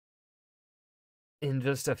in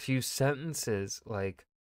just a few sentences. Like,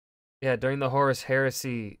 yeah, during the Horus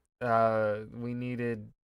Heresy, we needed,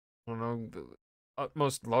 I don't know, the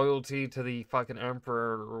utmost loyalty to the fucking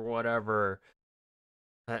Emperor or whatever.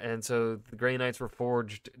 And so the Grey Knights were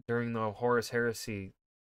forged during the Horus Heresy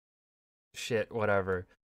shit, whatever.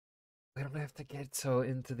 We don't have to get so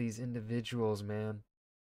into these individuals, man.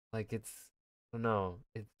 Like, it's, I don't know,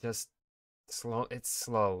 it's just slow,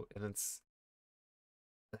 and it's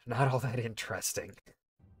not all that interesting.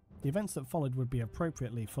 The events that followed would be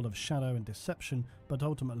appropriately full of shadow and deception, but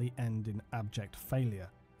ultimately end in abject failure.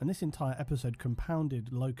 And this entire episode compounded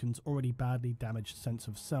Loken's already badly damaged sense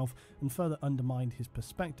of self and further undermined his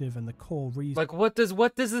perspective and the core reason. Like, what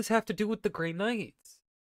does this have to do with the Grey Knights?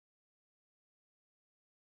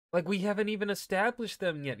 Like, we haven't even established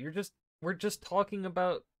them yet. We're just talking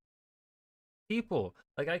about people.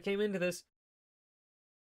 Like, I came into this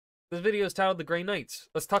video is titled The Grey Knights.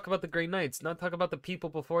 Let's talk about the Grey Knights, not talk about the people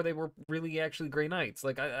before they were really actually Grey Knights.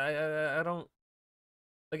 Like, I don't...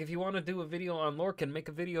 Like, if you want to do a video on Lorcan, make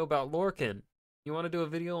a video about Lorcan. You want to do a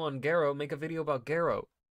video on Garrow, make a video about Garrow.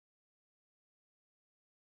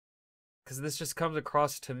 Because this just comes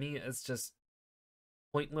across to me as just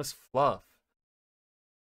pointless fluff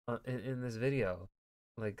in this video.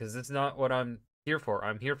 Like, because it's not what I'm here for.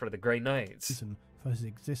 I'm here for the Grey Knights. For his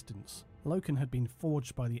existence. Loken had been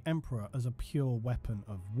forged by the Emperor as a pure weapon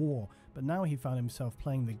of war, but now he found himself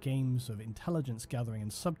playing the games of intelligence gathering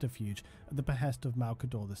and subterfuge at the behest of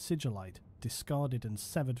Malcador the Sigillite. discarded and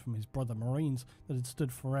severed from his brother Marines that had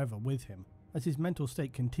stood forever with him. As his mental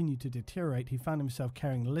state continued to deteriorate, he found himself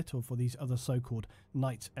caring little for these other so-called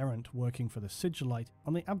knights-errant working for the Sigillite.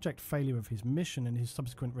 On the abject failure of his mission and his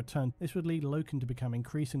subsequent return, this would lead Loken to become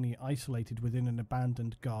increasingly isolated within an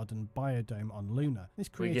abandoned garden biodome on Luna. This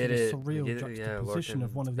created a surreal juxtaposition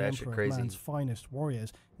of one of the Emperor of Man's finest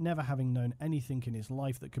warriors, never having known anything in his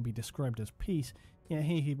life that could be described as peace, yet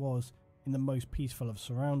here he was in the most peaceful of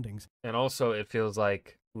surroundings. And also, it feels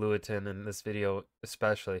like Lewitton in this video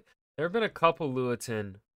especially. There have been a couple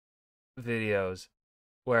Lewitton videos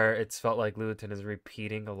where it's felt like Lewitton is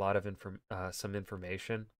repeating a lot of some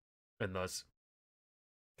information, and thus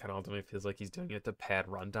kind of ultimately feels like he's doing it to pad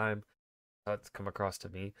runtime. That's come across to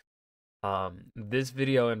me. This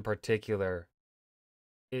video in particular,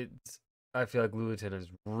 I feel like Lewitton is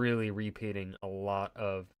really repeating a lot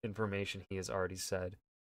of information he has already said.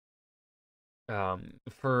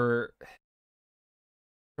 For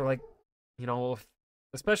like, you know,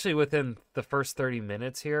 especially within the first 30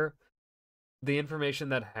 minutes here, the information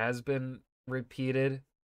that has been repeated,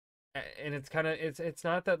 and it's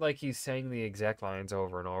not that like he's saying the exact lines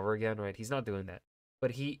over and over again, right? He's not doing that.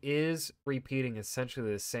 But he is repeating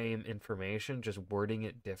essentially the same information, just wording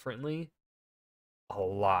it differently a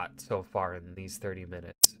lot so far in these 30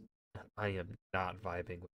 minutes. I am not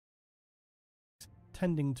vibing with it.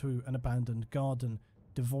 Tending to an abandoned garden,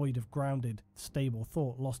 devoid of grounded, stable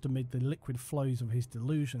thought, lost amid the liquid flows of his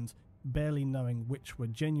delusions, barely knowing which were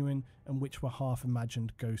genuine and which were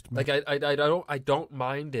half-imagined ghost. Like I don't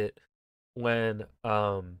mind it when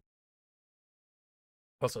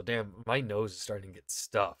Also, damn, my nose is starting to get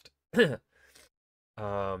stuffed.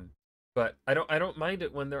 But I don't mind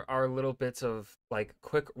it when there are little bits of like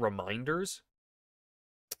quick reminders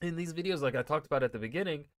in these videos, like I talked about at the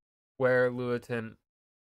beginning, where Lewitton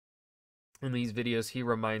in these videos, he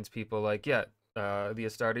reminds people like, yeah, the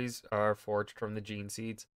Astartes are forged from the gene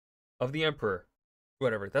seeds of the Emperor.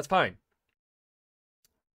 Whatever, that's fine.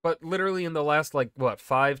 But literally in the last, like, what,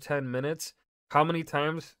 5-10 minutes, how many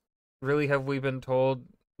times really have we been told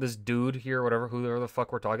this dude here, whoever the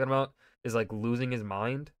fuck we're talking about, is, like, losing his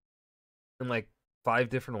mind in, like, 5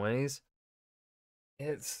 different ways?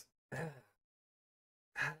 It's...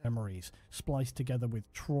 memories, spliced together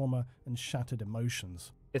with trauma and shattered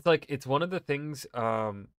emotions. It's like, it's one of the things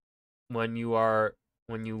when you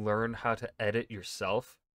learn how to edit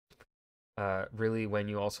yourself, really when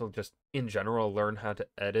you also just in general learn how to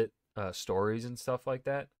edit stories and stuff like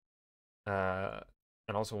that,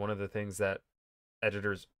 and also one of the things that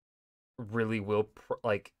editors really will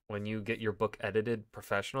like when you get your book edited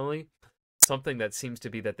professionally, something that seems to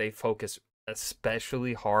be that they focus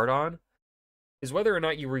especially hard on is whether or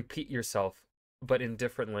not you repeat yourself but in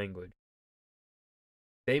different language.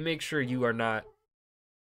 They make sure you are not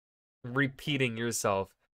repeating yourself.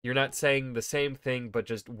 You're not saying the same thing, but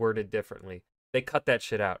just worded differently. They cut that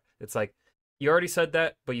shit out. It's like, you already said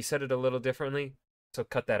that, but you said it a little differently, so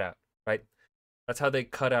cut that out, right? That's how they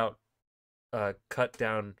cut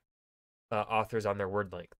down authors on their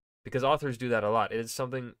word length. Because authors do that a lot. It is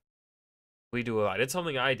something we do a lot. It's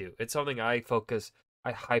something I do. It's something I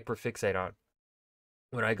hyperfixate on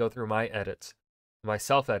when I go through my edits, my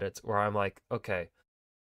self-edits, where I'm like, okay,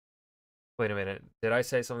 wait a minute, did I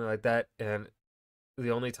say something like that? And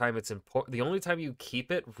the only time it's important, the only time you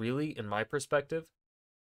keep it, really, in my perspective,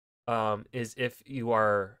 is if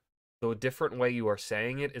the different way you are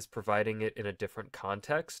saying it is providing it in a different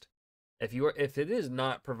context. If it is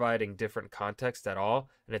not providing different context at all,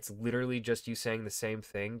 and it's literally just you saying the same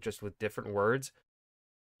thing, just with different words,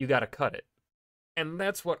 you gotta cut it. And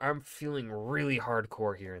that's what I'm feeling really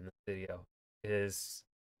hardcore here in this video, is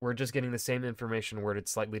we're just getting the same information worded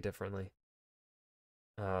slightly differently.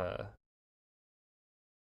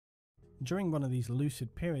 During one of these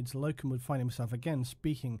lucid periods, Loken would find himself again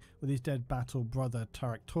speaking with his dead battle brother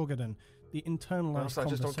Tarek Torgadon. The internalized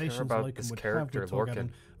conversations Loken would have with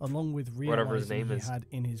Torgadon, along with realizing he had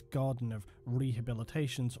in his garden of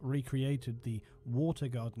rehabilitations recreated the water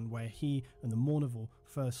garden where he and the Mournival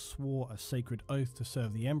first swore a sacred oath to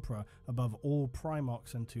serve the Emperor above all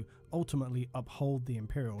Primarchs and to ultimately uphold the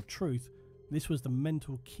Imperial truth. This was the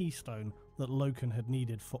mental keystone that Loken had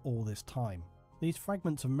needed for all this time. These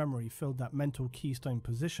fragments of memory filled that mental keystone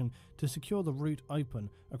position to secure the route open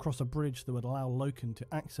across a bridge that would allow Loken to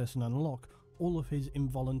access and unlock all of his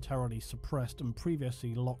involuntarily suppressed and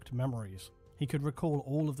previously locked memories. He could recall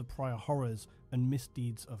all of the prior horrors and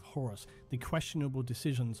misdeeds of Horus, the questionable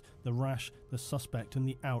decisions, the rash, the suspect, and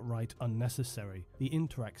the outright unnecessary, the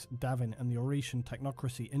Interax, Davin, and the Oretian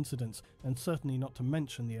technocracy incidents, and certainly not to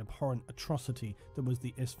mention the abhorrent atrocity that was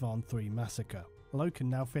the Isstvan III massacre. Loken,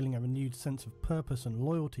 now feeling a renewed sense of purpose and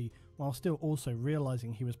loyalty, while still also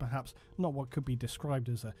realising he was perhaps not what could be described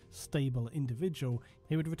as a stable individual,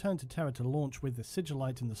 he would return to Terra to launch with the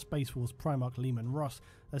Sigillite and the Space Wolves Primarch Leman Russ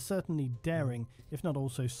a certainly daring, if not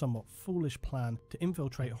also somewhat foolish plan to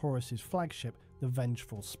infiltrate Horus's flagship, the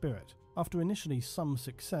Vengeful Spirit. After initially some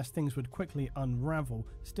success, things would quickly unravel.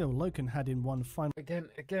 Still, Loken had in one final...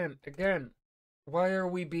 Again. Why are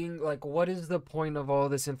we being, like, what is the point of all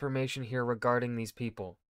this information here regarding these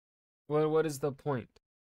people? What is the point?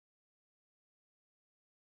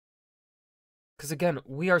 Because again,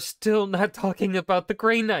 we are still not talking about the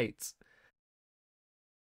Grey Knights.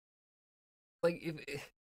 Like,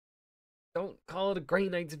 don't call it a Grey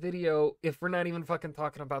Knights video if we're not even fucking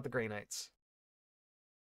talking about the Grey Knights.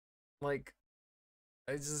 Like,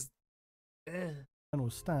 I just... final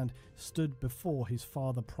stand stood before his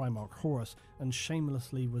father Primarch Horus and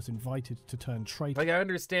shamelessly was invited to turn traitor. Like, I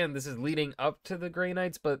understand this is leading up to the Grey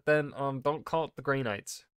Knights, but then don't call it the Grey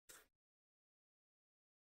Knights.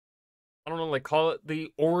 I don't know, like, call it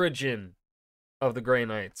the origin of the Grey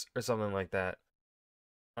Knights or something like that.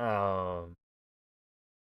 I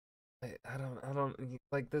don't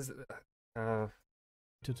like this.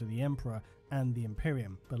 To the Emperor and the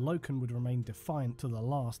Imperium, but Loken would remain defiant to the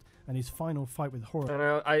last, and his final fight with Horus...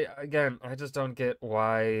 And I just don't get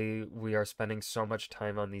why we are spending so much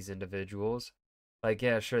time on these individuals. Like,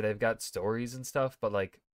 yeah, sure, they've got stories and stuff, but,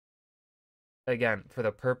 like, again, for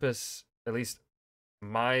the purpose, at least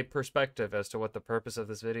my perspective as to what the purpose of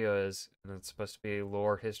this video is, and it's supposed to be a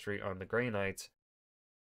lore history on the Grey Knights,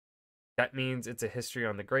 that means it's a history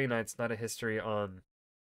on the Grey Knights, not a history on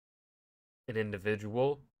an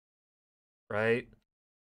individual, right?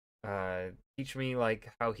 Teach me, like,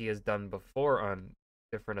 how he has done before on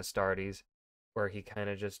different Astartes, where he kind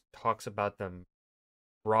of just talks about them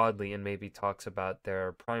broadly and maybe talks about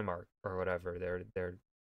their Primarch or whatever, their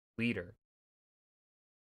leader.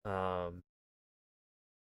 But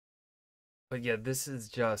yeah, this is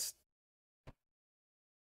just,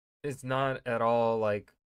 it's not at all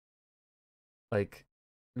like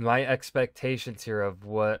my expectations here of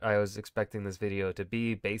what I was expecting this video to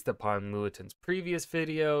be based upon Lewiton's previous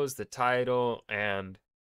videos, the title, and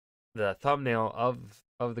the thumbnail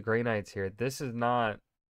of the Grey Knights here. This is not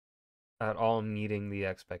at all meeting the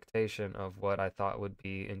expectation of what I thought would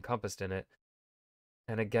be encompassed in it.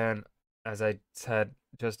 And again, as I said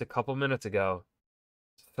just a couple minutes ago,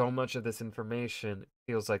 so much of this information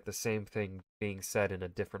feels like the same thing being said in a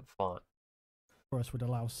different font. Horus would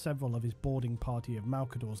allow several of his boarding party of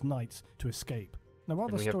Malcador's knights to escape. Now, while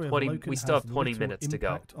the story of Loken still have has 20 little minutes to go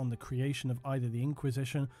impact on the creation of either the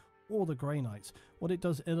Inquisition or the Grey Knights, what it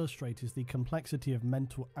does illustrate is the complexity of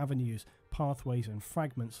mental avenues, pathways and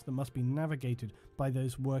fragments that must be navigated by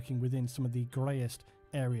those working within some of the greyest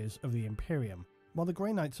areas of the Imperium. While the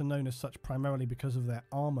Grey Knights are known as such primarily because of their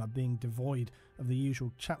armour being devoid of the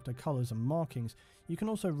usual chapter colours and markings, you can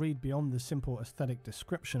also read beyond the simple aesthetic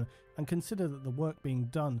description and consider that the work being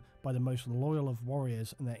done by the most loyal of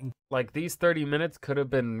warriors and their... Like, these 30 minutes could have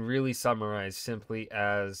been really summarized simply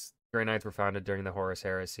as Grey Knights were founded during the Horus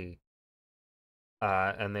Heresy.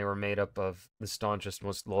 And they were made up of the staunchest,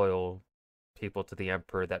 most loyal people to the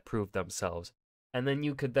Emperor that proved themselves. And then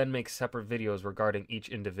you could then make separate videos regarding each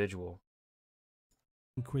individual.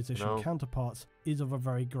 Inquisition counterparts is of a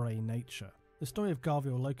very grey nature. The story of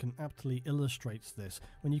Garviel Loken aptly illustrates this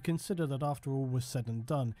when you consider that after all was said and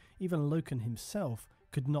done, even Loken himself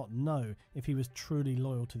could not know if he was truly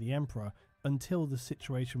loyal to the Emperor until the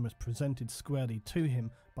situation was presented squarely to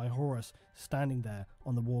him by Horus standing there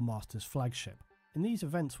on the War Master's flagship. In these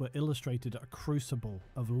events were illustrated a crucible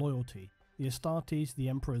of loyalty. The Astartes, the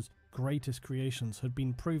Emperor's greatest creations, had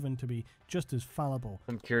been proven to be just as fallible.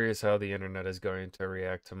 I'm curious how the internet is going to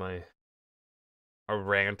react to my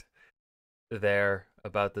rant there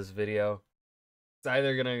about this video. It's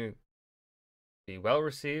either gonna be well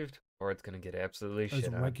received or it's gonna get absolutely shit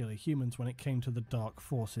as on. Regular humans when it came to the dark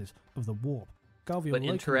forces of the warp. Garviel But Loken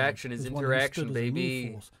interaction is interaction,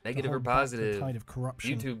 baby. Negative or positive. Tide of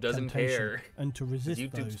corruption, YouTube doesn't care. And to resist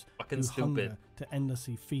YouTube's those fucking who stupid. hunger to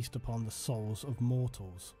endlessly feast upon the souls of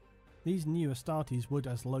mortals. These new Astartes would,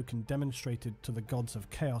 as Loken demonstrated to the gods of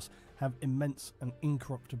chaos, have immense and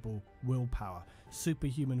incorruptible willpower,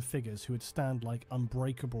 superhuman figures who would stand like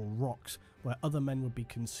unbreakable rocks, where other men would be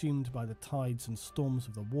consumed by the tides and storms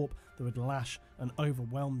of the warp that would lash and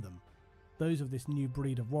overwhelm them. Those of this new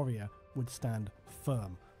breed of warrior would stand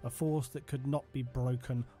firm, a force that could not be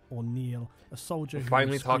broken or kneel, a soldier who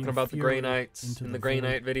finally would talking scream about the Grey fury Knights into in the Grey void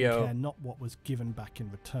Knight video. and care not what was given back in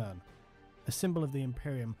return. A symbol of the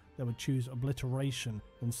Imperium that would choose obliteration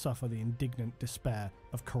and suffer the indignant despair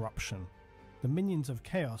of corruption. The minions of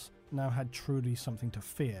Chaos now had truly something to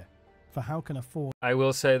fear, for how can a force... I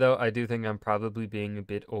will say, though, I do think I'm probably being a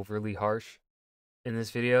bit overly harsh in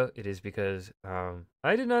this video. It is because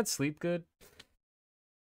I did not sleep good.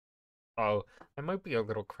 Oh, I might be a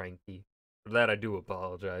little cranky. For that, I do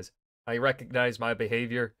apologize. I recognize my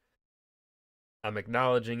behavior. I'm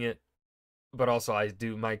acknowledging it. But also,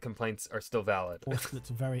 my complaints are still valid. That's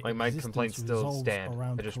very my complaints still stand.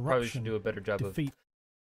 I just probably should do a better job of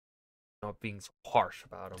not being so harsh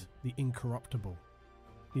about them. The incorruptible.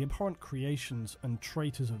 The abhorrent creations and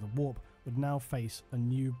traitors of the warp would now face a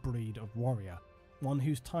new breed of warrior, one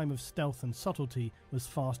whose time of stealth and subtlety was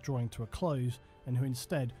fast drawing to a close, and who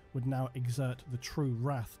instead would now exert the true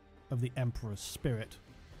wrath of the Emperor's spirit.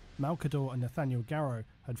 Malkador and Nathaniel Garrow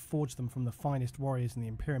had forged them from the finest warriors in the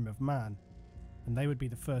Imperium of Man, and they would be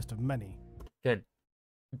the first of many. Again,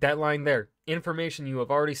 that line there, information you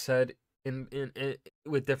have already said in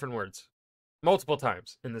with different words, multiple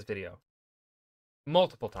times in this video.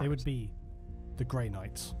 Multiple times. They would be the Grey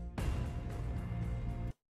Knights.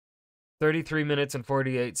 33 minutes and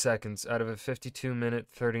 48 seconds out of a 52-minute,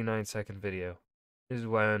 39-second video is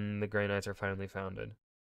when the Grey Knights are finally founded.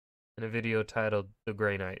 In a video titled The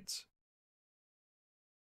Grey Knights.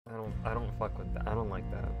 I don't fuck with that. I don't like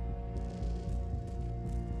that.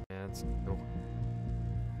 Yeah, it's cool.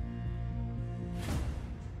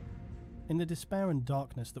 In the despair and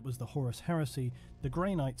darkness that was the Horus Heresy, the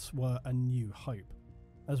Grey Knights were a new hope.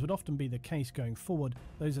 As would often be the case going forward,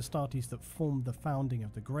 those Astartes that formed the founding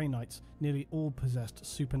of the Grey Knights nearly all possessed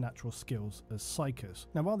supernatural skills as psychers.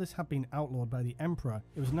 Now, while this had been outlawed by the Emperor,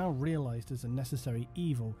 it was now realised as a necessary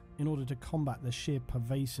evil in order to combat the sheer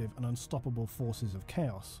pervasive and unstoppable forces of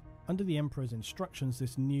chaos. Under the Emperor's instructions,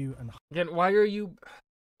 this new and... Again, why are you...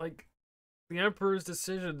 Like, the Emperor's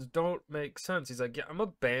decisions don't make sense. He's like, yeah, I'm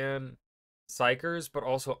gonna ban psychers, but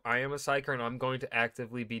also I am a psycher and I'm going to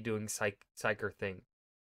actively be doing psycher thing.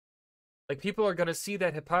 Like, people are gonna see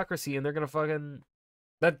that hypocrisy and they're gonna fucking...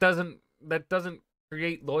 That doesn't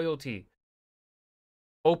create loyalty.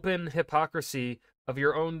 Open hypocrisy of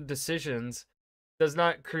your own decisions does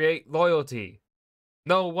not create loyalty.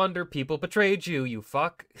 No wonder people betrayed you, you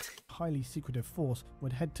fuck. Highly secretive force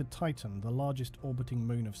would head to Titan, the largest orbiting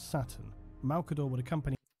moon of Saturn. Malkador would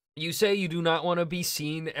accompany... You say you do not want to be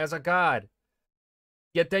seen as a god.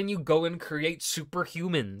 Yet then you go and create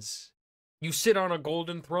superhumans. You sit on a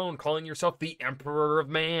golden throne calling yourself the Emperor of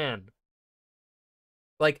Man.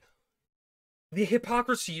 Like, the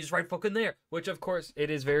hypocrisy is right fucking there. Which, of course, it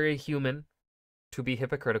is very human to be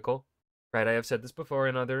hypocritical. Right, I have said this before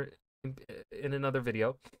in another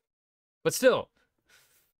video. But still,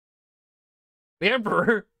 the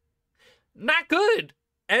Emperor, not good.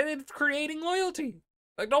 And it's creating loyalty.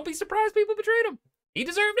 Like, don't be surprised people betrayed him. He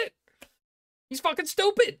deserved it. He's fucking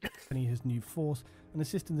stupid. His new force and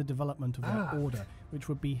assist in the development of their order, which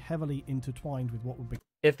would be heavily intertwined with what would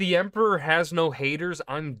If the Emperor has no haters,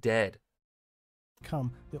 I'm dead.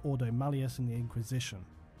 become the Ordo Malleus and the Inquisition.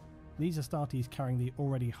 These Astartes carrying the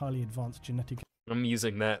already highly advanced genetic... I'm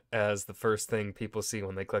using that as the first thing people see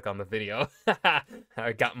when they click on the video.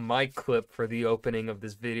 I got my clip for the opening of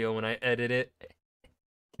this video when I edit it.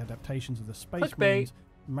 Adaptations of the Space Clickbait. Marines,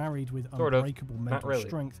 married with Sort of. unbreakable mental really.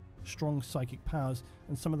 strength, strong psychic powers,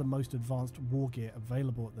 and some of the most advanced war gear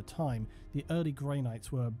available at the time, the early Grey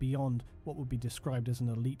Knights were beyond what would be described as an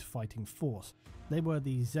elite fighting force. They were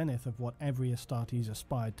the zenith of what every Astartes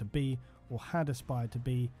aspired to be, or had aspired to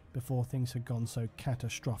be, before things had gone so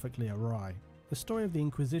catastrophically awry. The story of the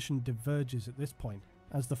Inquisition diverges at this point,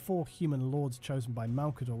 as the 4 human lords chosen by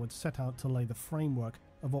Malkador would set out to lay the framework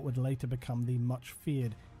of what would later become the much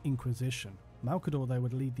feared Inquisition. Malkador, though,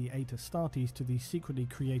 would lead the 8 Astartes to the secretly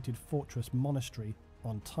created fortress monastery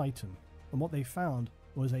on Titan, and what they found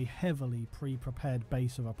was a heavily pre-prepared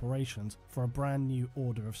base of operations for a brand new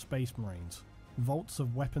order of Space Marines. Vaults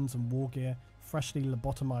of weapons and war gear, freshly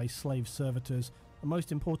lobotomized slave servitors, and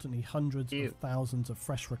most importantly hundreds of thousands of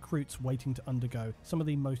fresh recruits waiting to undergo some of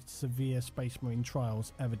the most severe Space Marine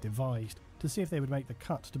trials ever devised, to see if they would make the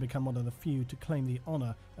cut to become one of the few to claim the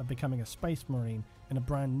honour of becoming a Space Marine in a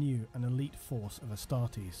brand new and elite force of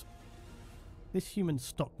Astartes. This human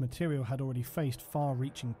stock material had already faced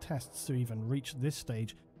far-reaching tests to even reach this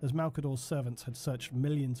stage, as Malkador's servants had searched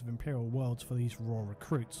millions of Imperial worlds for these raw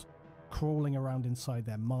recruits, crawling around inside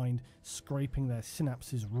their mind, scraping their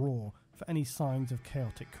synapses raw for any signs of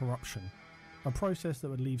chaotic corruption. A process that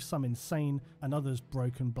would leave some insane and others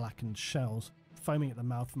broken, blackened shells, foaming at the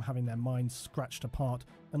mouth from having their minds scratched apart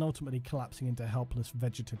and ultimately collapsing into helpless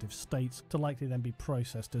vegetative states to likely then be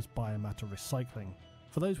processed as biomatter recycling.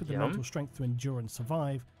 For those with the mental strength to endure and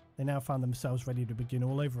survive, They now found themselves ready to begin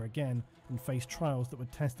all over again and face trials that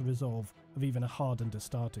would test the resolve of even a hardened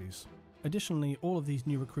Astartes. Additionally, all of these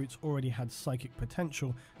new recruits already had psychic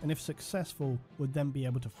potential, and if successful, would then be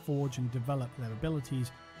able to forge and develop their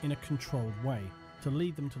abilities in a controlled way, to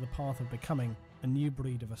lead them to the path of becoming a new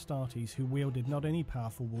breed of Astartes who wielded not only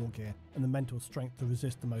powerful war gear and the mental strength to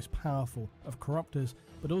resist the most powerful of corruptors,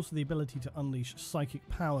 but also the ability to unleash psychic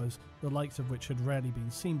powers, the likes of which had rarely been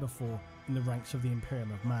seen before in the ranks of the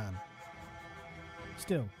Imperium of Man.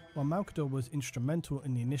 Still, while Malcador was instrumental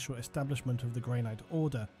in the initial establishment of the Grey Knight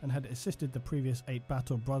Order and had assisted the previous 8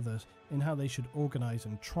 Battle Brothers in how they should organise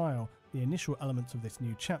and trial the initial elements of this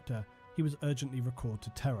new chapter, he was urgently recalled to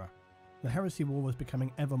Terra. The Heresy War was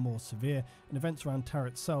becoming ever more severe, and events around Terra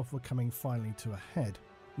itself were coming finally to a head.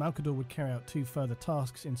 Malcador would carry out 2 further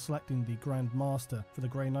tasks in selecting the Grand Master for the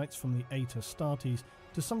Grey Knights from the 8 Astartes,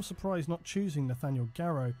 to some surprise not choosing Nathaniel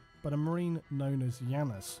Garrow, but a Marine known as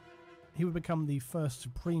Janus. He would become the first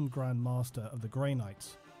Supreme Grand Master of the Grey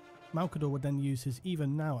Knights. Malcador would then use his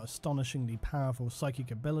even now astonishingly powerful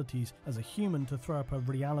psychic abilities as a human to throw up a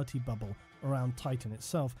reality bubble around Titan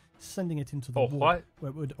itself, sending it into the warp, where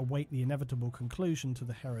it would await the inevitable conclusion to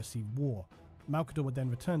the Heresy War. Malcador would then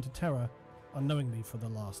return to Terra, unknowingly for the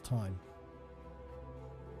last time.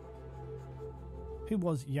 Who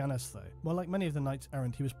was Janus though? Well, like many of the Knights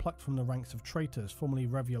Errant, he was plucked from the ranks of traitors, formerly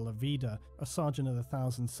Reviel Avida, a sergeant of the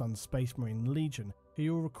Thousand Sons Space Marine Legion, who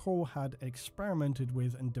you'll recall had experimented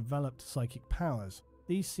with and developed psychic powers.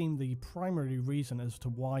 These seemed the primary reason as to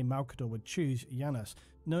why Malcador would choose Janus,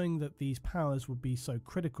 knowing that these powers would be so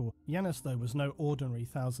critical. Janus, though, was no ordinary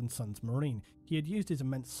Thousand Sons Marine. He had used his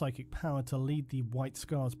immense psychic power to lead the White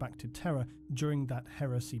Scars back to Terra during that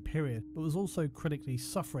heresy period, but was also critically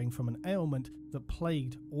suffering from an ailment that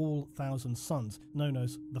plagued all Thousand Sons, known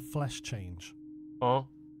as the Flesh Change. Huh?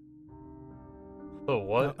 Oh,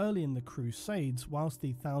 what? Now, early in the Crusades, whilst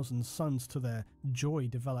the Thousand Sons to their joy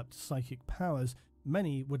developed psychic powers,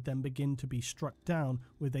 many would then begin to be struck down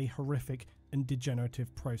with a horrific and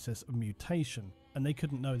degenerative process of mutation. And they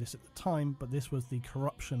couldn't know this at the time, but this was the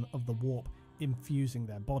corruption of the warp infusing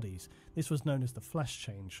their bodies. This was known as the Flesh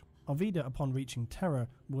Change. Avida, upon reaching Terra,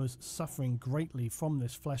 was suffering greatly from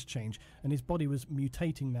this flesh change, and his body was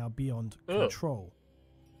mutating now beyond control.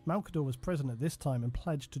 Malcador was present at this time and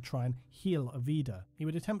pledged to try and heal Avida. He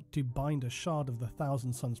would attempt to bind a shard of the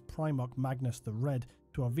Thousand Sons Primarch Magnus the Red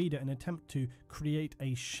to Avida and attempt to create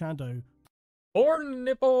a shadow or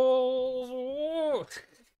nipples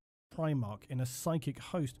Primarch in a psychic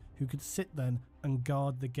host who could sit then and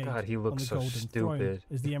guard the gate God, he on looks the so Golden Throne, stupid.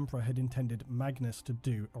 as the Emperor had intended Magnus to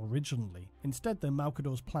do originally. Instead, though,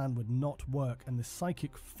 Malcador's plan would not work, and the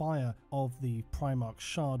psychic fire of the Primarch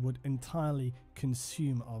shard would entirely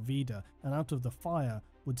consume Avida, and out of the fire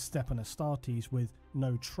would step an Astartes with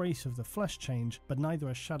no trace of the flesh change, but neither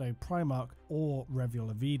a Shadow Primarch or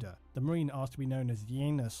Reviel Avida. The Marine asked to be known as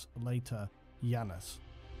Janus, later Janus.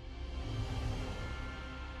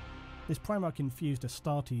 This Primarch-infused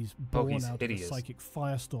Astartes, born out of the psychic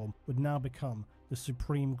firestorm, would now become the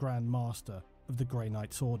Supreme Grand Master of the Grey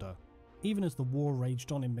Knights Order. Even as the war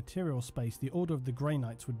raged on in material space, the Order of the Grey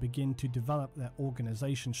Knights would begin to develop their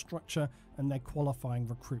organisation structure and their qualifying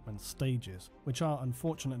recruitment stages, which are,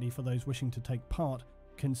 unfortunately for those wishing to take part,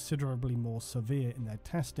 considerably more severe in their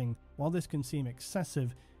testing. While this can seem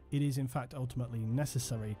excessive, it is in fact ultimately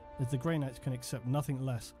necessary, as the Grey Knights can accept nothing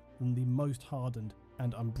less than the most hardened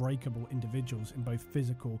and unbreakable individuals in both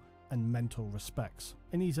physical and mental respects.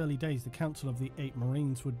 In these early days, the Council of the 8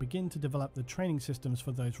 Marines would begin to develop the training systems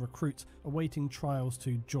for those recruits awaiting trials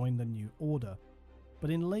to join the new order. But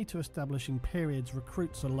in later establishing periods,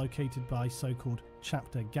 recruits are located by so-called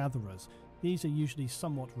chapter gatherers. These are usually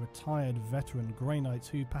somewhat retired veteran Grey Knights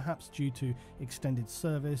who, perhaps due to extended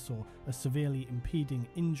service or a severely impeding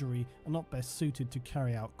injury, are not best suited to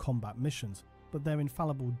carry out combat missions. But their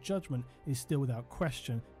infallible judgment is still without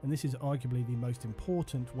question, and this is arguably the most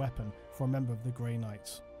important weapon for a member of the Grey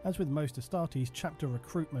Knights. As with most Astartes, chapter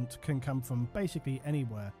recruitment can come from basically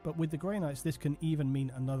anywhere, but with the Grey Knights this can even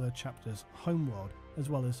mean another chapter's homeworld, as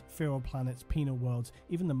well as feral planets, penal worlds,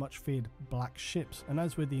 even the much feared black ships, and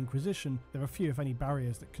as with the Inquisition, there are few if any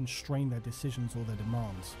barriers that constrain their decisions or their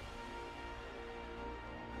demands.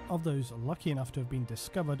 Of those lucky enough to have been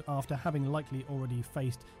discovered after having likely already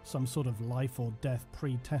faced some sort of life or death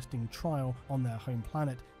pre-testing trial on their home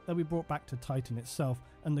planet, they'll be brought back to Titan itself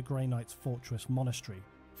and the Grey Knights' fortress monastery.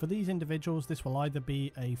 For these individuals, this will either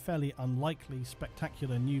be a fairly unlikely,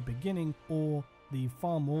 spectacular new beginning, or the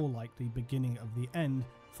far more likely beginning of the end,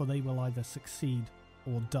 for they will either succeed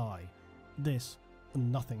or die. This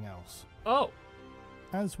and nothing else. Oh!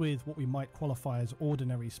 As with what we might qualify as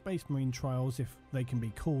ordinary Space Marine trials, if they can be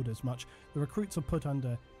called as much, the recruits are put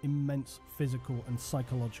under immense physical and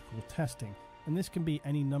psychological testing, and this can be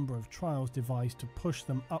any number of trials devised to push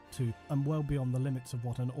them up to and well beyond the limits of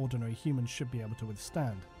what an ordinary human should be able to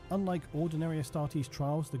withstand. Unlike ordinary Astartes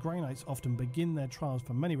trials, the Grey Knights often begin their trials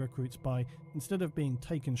for many recruits by, instead of being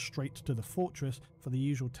taken straight to the fortress for the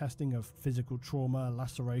usual testing of physical trauma,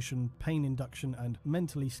 laceration, pain induction, and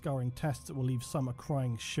mentally scarring tests that will leave some a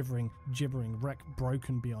crying, shivering, gibbering wreck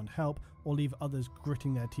broken beyond help, or leave others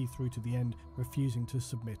gritting their teeth through to the end, refusing to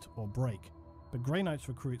submit or break. But Grey Knights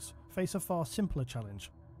recruits face a far simpler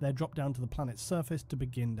challenge. They're dropped down to the planet's surface to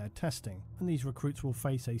begin their testing, and these recruits will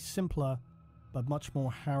face a simpler but much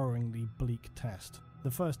more harrowingly bleak test.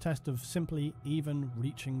 The first test of simply even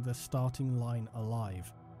reaching the starting line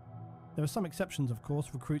alive. There are some exceptions, of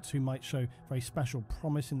course, recruits who might show very special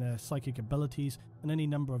promise in their psychic abilities, and any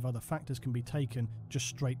number of other factors can be taken just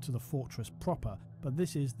straight to the fortress proper, but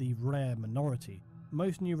this is the rare minority.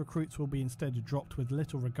 Most new recruits will be instead dropped with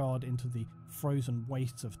little regard into the frozen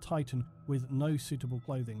wastes of Titan with no suitable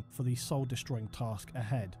clothing for the soul-destroying task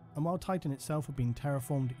ahead. And while Titan itself had been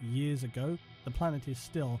terraformed years ago, the planet is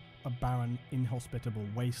still a barren, inhospitable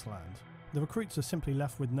wasteland. The recruits are simply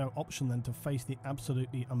left with no option than to face the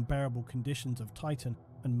absolutely unbearable conditions of Titan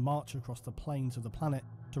and march across the plains of the planet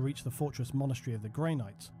to reach the fortress monastery of the Grey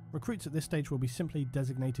Knights. Recruits at this stage will be simply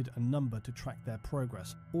designated a number to track their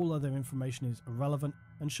progress. All other information is irrelevant,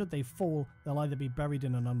 and should they fall, they'll either be buried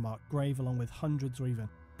in an unmarked grave along with hundreds or even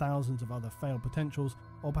thousands of other failed potentials,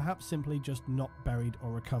 or perhaps simply just not buried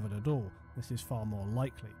or recovered at all. This is far more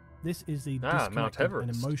likely. This is the disconnected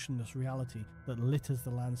and emotionless reality that litters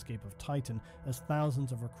the landscape of Titan as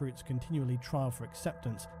thousands of recruits continually trial for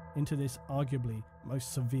acceptance into this arguably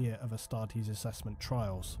most severe of Astartes assessment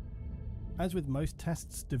trials. As with most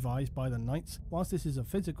tests devised by the Knights, whilst this is a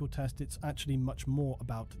physical test, it's actually much more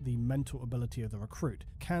about the mental ability of the recruit.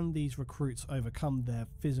 Can these recruits overcome their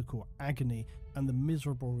physical agony and the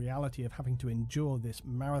miserable reality of having to endure this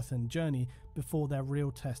marathon journey before their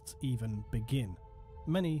real tests even begin?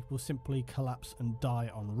 Many will simply collapse and die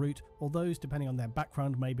en route, or those, depending on their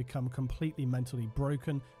background, may become completely mentally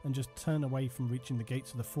broken and just turn away from reaching the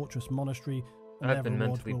gates of the fortress monastery. I've been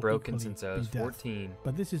mentally broken since I was 14.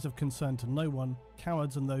 But this is of concern to no one.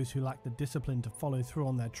 Cowards and those who lack the discipline to follow through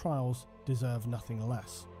on their trials deserve nothing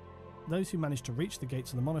less. Those who manage to reach the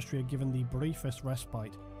gates of the monastery are given the briefest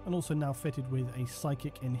respite, and also now fitted with a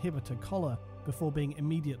psychic inhibitor collar before being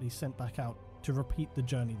immediately sent back out to repeat the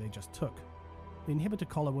journey they just took. The inhibitor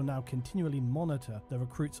collar will now continually monitor the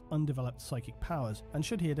recruit's undeveloped psychic powers, and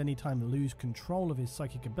should he at any time lose control of his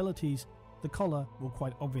psychic abilities, the collar will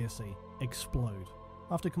quite obviously explode.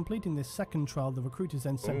 After completing this second trial, the recruit is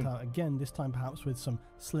then sent out again, this time perhaps with some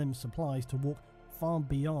slim supplies, to walk far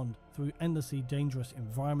beyond through endlessly dangerous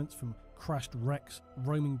environments, from crashed wrecks,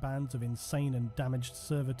 roaming bands of insane and damaged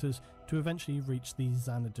servitors, to eventually reach the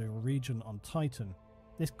Xanadu region on Titan.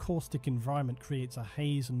 This caustic environment creates a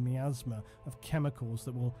haze and miasma of chemicals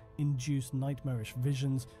that will induce nightmarish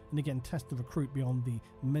visions and again test the recruit beyond the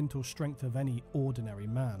mental strength of any ordinary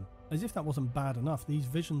man. As if that wasn't bad enough, these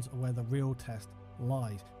visions are where the real test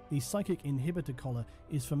lies. The psychic inhibitor collar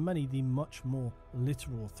is for many the much more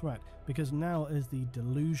literal threat, because now as the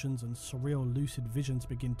delusions and surreal lucid visions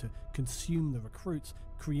begin to consume the recruits,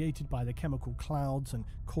 created by the chemical clouds and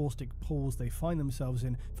caustic pools they find themselves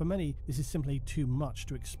in, for many this is simply too much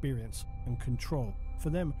to experience and control. For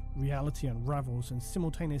them, reality unravels, and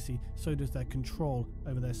simultaneously so does their control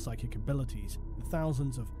over their psychic abilities. The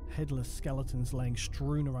thousands of headless skeletons laying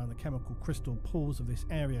strewn around the chemical crystal pools of this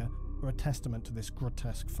area are a testament to this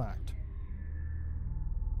grotesque fact.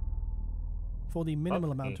 For the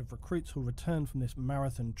minimal amount of recruits who return from this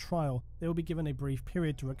marathon trial, they will be given a brief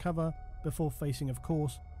period to recover before facing, of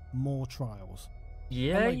course, more trials.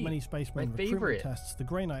 Unlike many Space Marine recruitment tests, the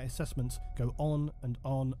Grey Knight assessments go on and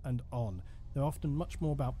on and on. They're often much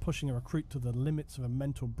more about pushing a recruit to the limits of a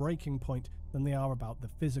mental breaking point than they are about the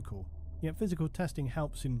physical. Yet physical testing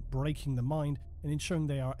helps in breaking the mind and ensuring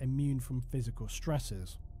they are immune from physical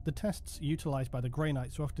stresses. The tests utilised by the Grey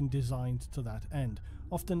Knights are often designed to that end,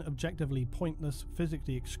 often objectively pointless,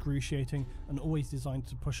 physically excruciating, and always designed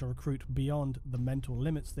to push a recruit beyond the mental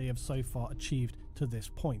limits they have so far achieved to this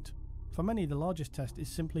point. For many, the largest test is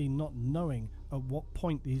simply not knowing at what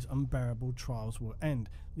point these unbearable trials will end.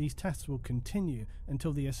 These tests will continue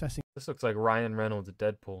until the assessing... This looks like Ryan Reynolds at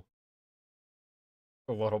Deadpool.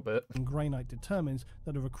 A little bit. ...and Grey Knight determines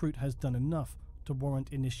that a recruit has done enough to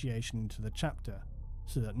warrant initiation into the chapter,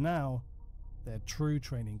 so that now their true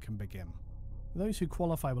training can begin. Those who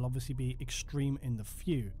qualify will obviously be extreme in the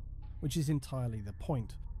few. which is entirely the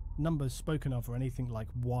point. Numbers spoken of are anything like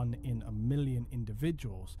 1 in a million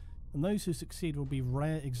individuals, and those who succeed will be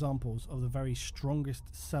rare examples of the very strongest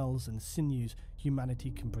cells and sinews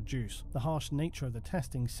humanity can produce. The harsh nature of the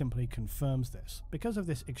testing simply confirms this. Because of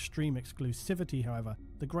this extreme exclusivity, however,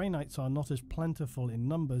 the Grey Knights are not as plentiful in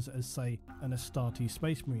numbers as, say, an Astartes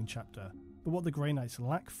Space Marine chapter. But what the Grey Knights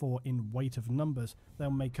lack for in weight of numbers, they'll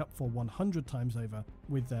make up for 100 times over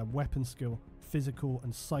with their weapon skill, physical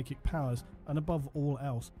and psychic powers, and above all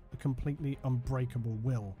else, a completely unbreakable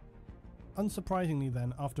will. Unsurprisingly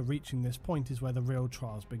then, after reaching this point is where the real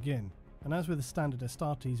trials begin, and as with the standard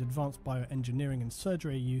Astartes, advanced bioengineering and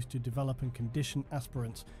surgery are used to develop and condition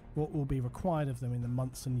aspirants what will be required of them in the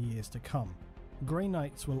months and years to come. Grey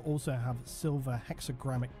Knights will also have silver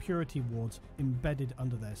hexagrammic purity wards embedded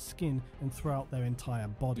under their skin and throughout their entire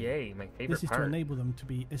body. Yay, my favorite This is part. to enable them to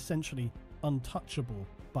be essentially untouchable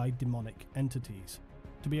by demonic entities,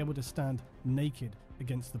 to be able to stand naked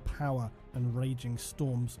against the power and raging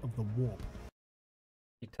storms of the warp.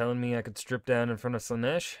 You telling me I could strip down in front of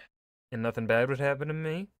Slanesh and nothing bad would happen to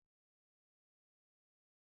me?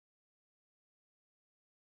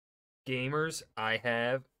 Gamers, I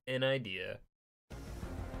have an idea.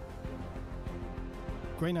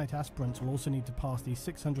 Grey Knight aspirants will also need to pass the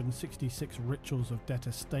 666 rituals of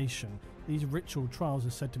detestation. These ritual trials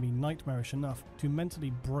are said to be nightmarish enough to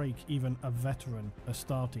mentally break even a veteran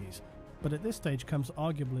Astartes, but at this stage comes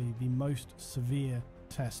arguably the most severe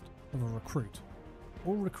test of a recruit.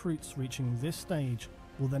 All recruits reaching this stage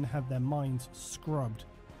will then have their minds scrubbed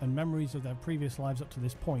and memories of their previous lives up to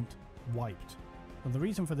this point wiped. And the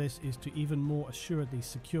reason for this is to even more assuredly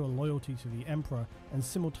secure loyalty to the Emperor and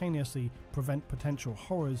simultaneously prevent potential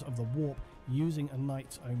horrors of the warp using a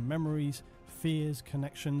knight's own memories, fears,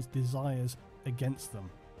 connections, desires against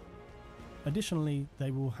them. Additionally,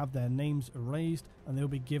 they will have their names erased and they will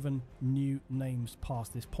be given new names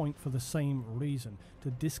past this point for the same reason,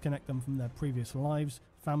 to disconnect them from their previous lives,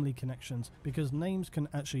 family connections, because names can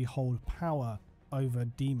actually hold power over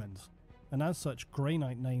demons. And as such, Grey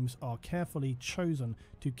Knight names are carefully chosen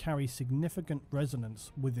to carry significant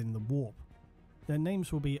resonance within the warp. Their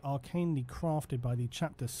names will be arcanely crafted by the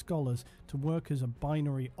chapter scholars to work as a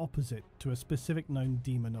binary opposite to a specific known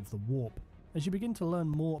demon of the warp. As you begin to learn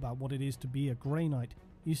more about what it is to be a Grey Knight,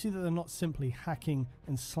 you see that they're not simply hacking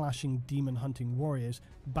and slashing demon hunting warriors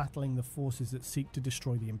battling the forces that seek to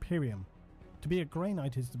destroy the Imperium. To be a Grey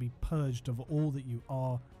Knight is to be purged of all that you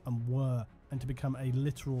are and were, and to become a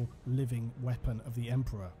literal living weapon of the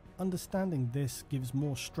Emperor. Understanding this gives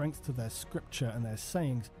more strength to their scripture and their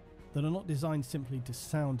sayings that are not designed simply to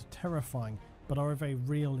sound terrifying, but are a very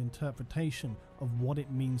real interpretation of what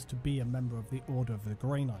it means to be a member of the Order of the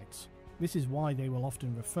Grey Knights. This is why they will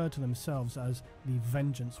often refer to themselves as the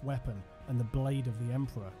vengeance weapon and the blade of the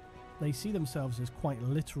Emperor. They see themselves as quite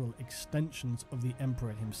literal extensions of the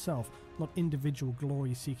Emperor himself, not individual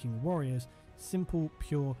glory-seeking warriors, simple,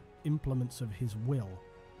 pure implements of his will.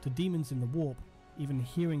 To demons in the warp, even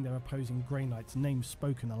hearing their opposing Grey Knight's name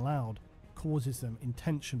spoken aloud causes them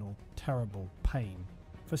intentional, terrible pain.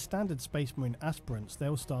 For standard Space Marine aspirants,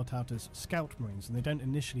 they'll start out as Scout Marines and they don't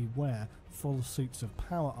initially wear full suits of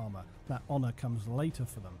power armor. That honor comes later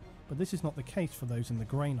for them, but this is not the case for those in the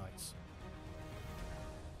Grey Knights.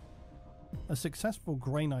 A successful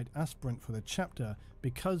Grey Knight aspirant for the chapter,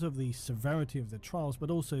 because of the severity of the trials but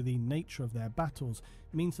also the nature of their battles,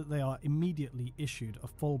 means that they are immediately issued a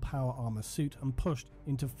full power armor suit and pushed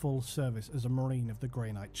into full service as a Marine of the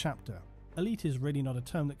Grey Knight chapter. Elite is really not a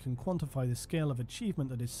term that can quantify the scale of achievement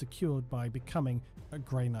that is secured by becoming a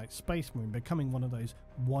Grey Knight Space Marine, becoming one of those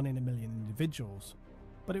 1 in a million individuals.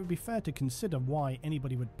 But it would be fair to consider why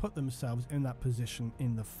anybody would put themselves in that position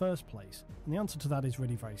in the first place. And the answer to that is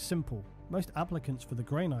really very simple. Most applicants for the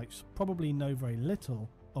Grey Knights probably know very little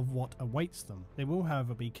of what awaits them. They will,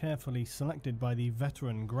 however, be carefully selected by the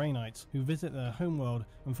veteran Grey Knights who visit their homeworld,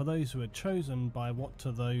 and for those who are chosen by what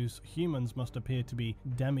to those humans must appear to be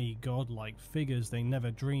demi-god-like figures they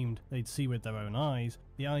never dreamed they'd see with their own eyes,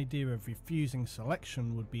 the idea of refusing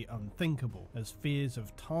selection would be unthinkable, as fears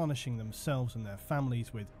of tarnishing themselves and their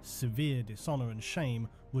families with severe dishonour and shame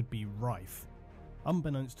would be rife.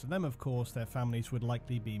 Unbeknownst to them, of course, their families would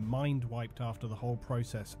likely be mind-wiped after the whole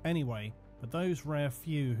process anyway, but those rare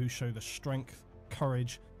few who show the strength,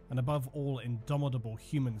 courage, and above all indomitable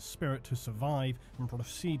human spirit to survive and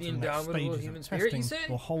proceed to the next stages of testing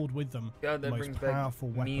will hold with them the most powerful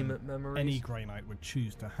weapon any Grey Knight would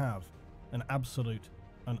choose to have, an absolute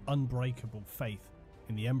and unbreakable faith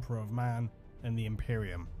in the Emperor of Man and the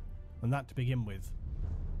Imperium, and that to begin with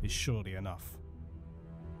is surely enough.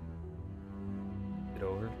 Get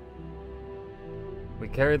over. We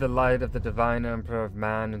carry the light of the divine emperor of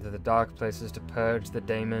man into the dark places to purge the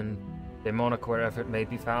demonic wherever it may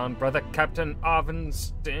be found. Brother Captain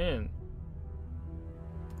Arvenstein.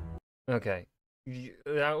 Okay.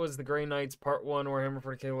 That was the Grey Knights Part 1 Warhammer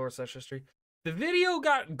 40k lore / history. The video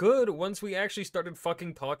got good once we actually started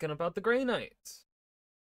fucking talking about the Grey Knights.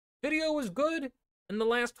 Video was good in the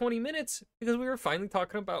last 20 minutes because we were finally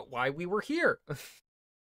talking about why we were here.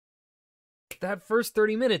 That first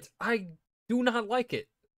 30 minutes, I do not like it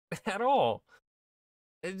at all.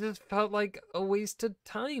 It just felt like a waste of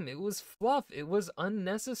time. It was fluff. It was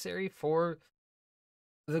unnecessary for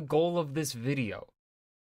the goal of this video.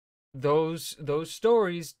 Those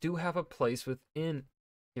stories do have a place within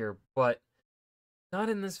here, but not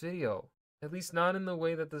in this video. At least not in the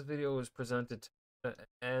way that this video was presented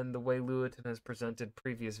and the way Lewitton has presented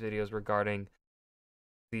previous videos regarding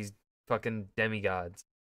these fucking demigods.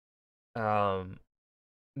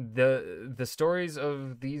 The stories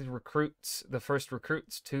of these recruits, the first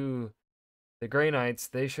recruits to the Grey Knights,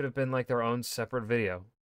 they should have been like their own separate video.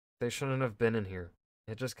 They shouldn't have been in here.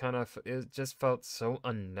 It just felt so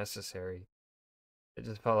unnecessary. It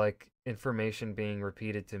just felt like information being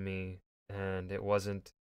repeated to me, and it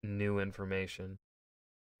wasn't new information.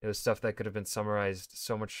 It was stuff that could have been summarized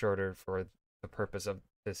so much shorter for the purpose of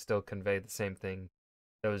to still convey the same thing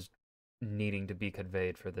that was needing to be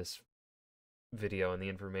conveyed for this video and the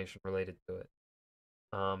information related to it.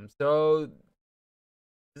 So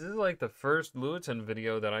this is like the first Lewitton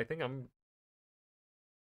video that I think I'm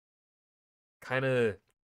kind of,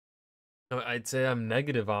 I'd say I'm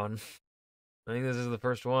negative on. I think this is the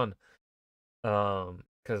first one.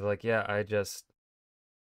 Cause like, yeah, I just,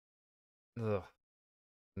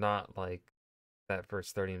 not like that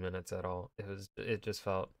first 30 minutes at all. It just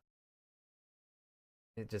felt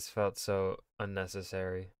so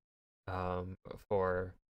unnecessary,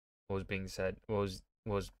 for what was being said, what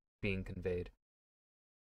was being conveyed.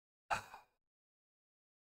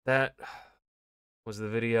 That was the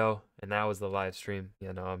video, and that was the live stream.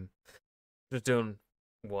 You know, I'm just doing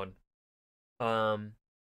one.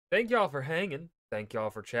 Thank y'all for hanging. Thank y'all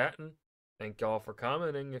for chatting. Thank y'all for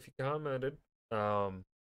commenting if you commented. And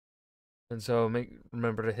so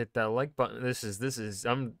remember to hit that like button. This is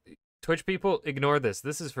Twitch people, ignore this.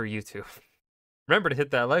 This is for YouTube. Remember to hit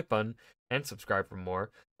that like button and subscribe for more.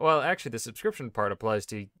 Well, actually, the subscription part applies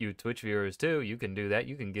to you Twitch viewers too. You can do that.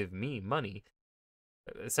 You can give me money,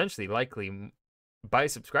 essentially, likely, by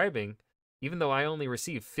subscribing, even though I only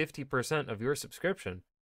receive 50% of your subscription.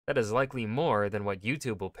 That is likely more than what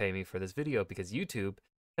YouTube will pay me for this video because YouTube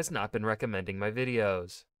has not been recommending my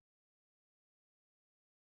videos.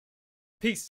 Peace.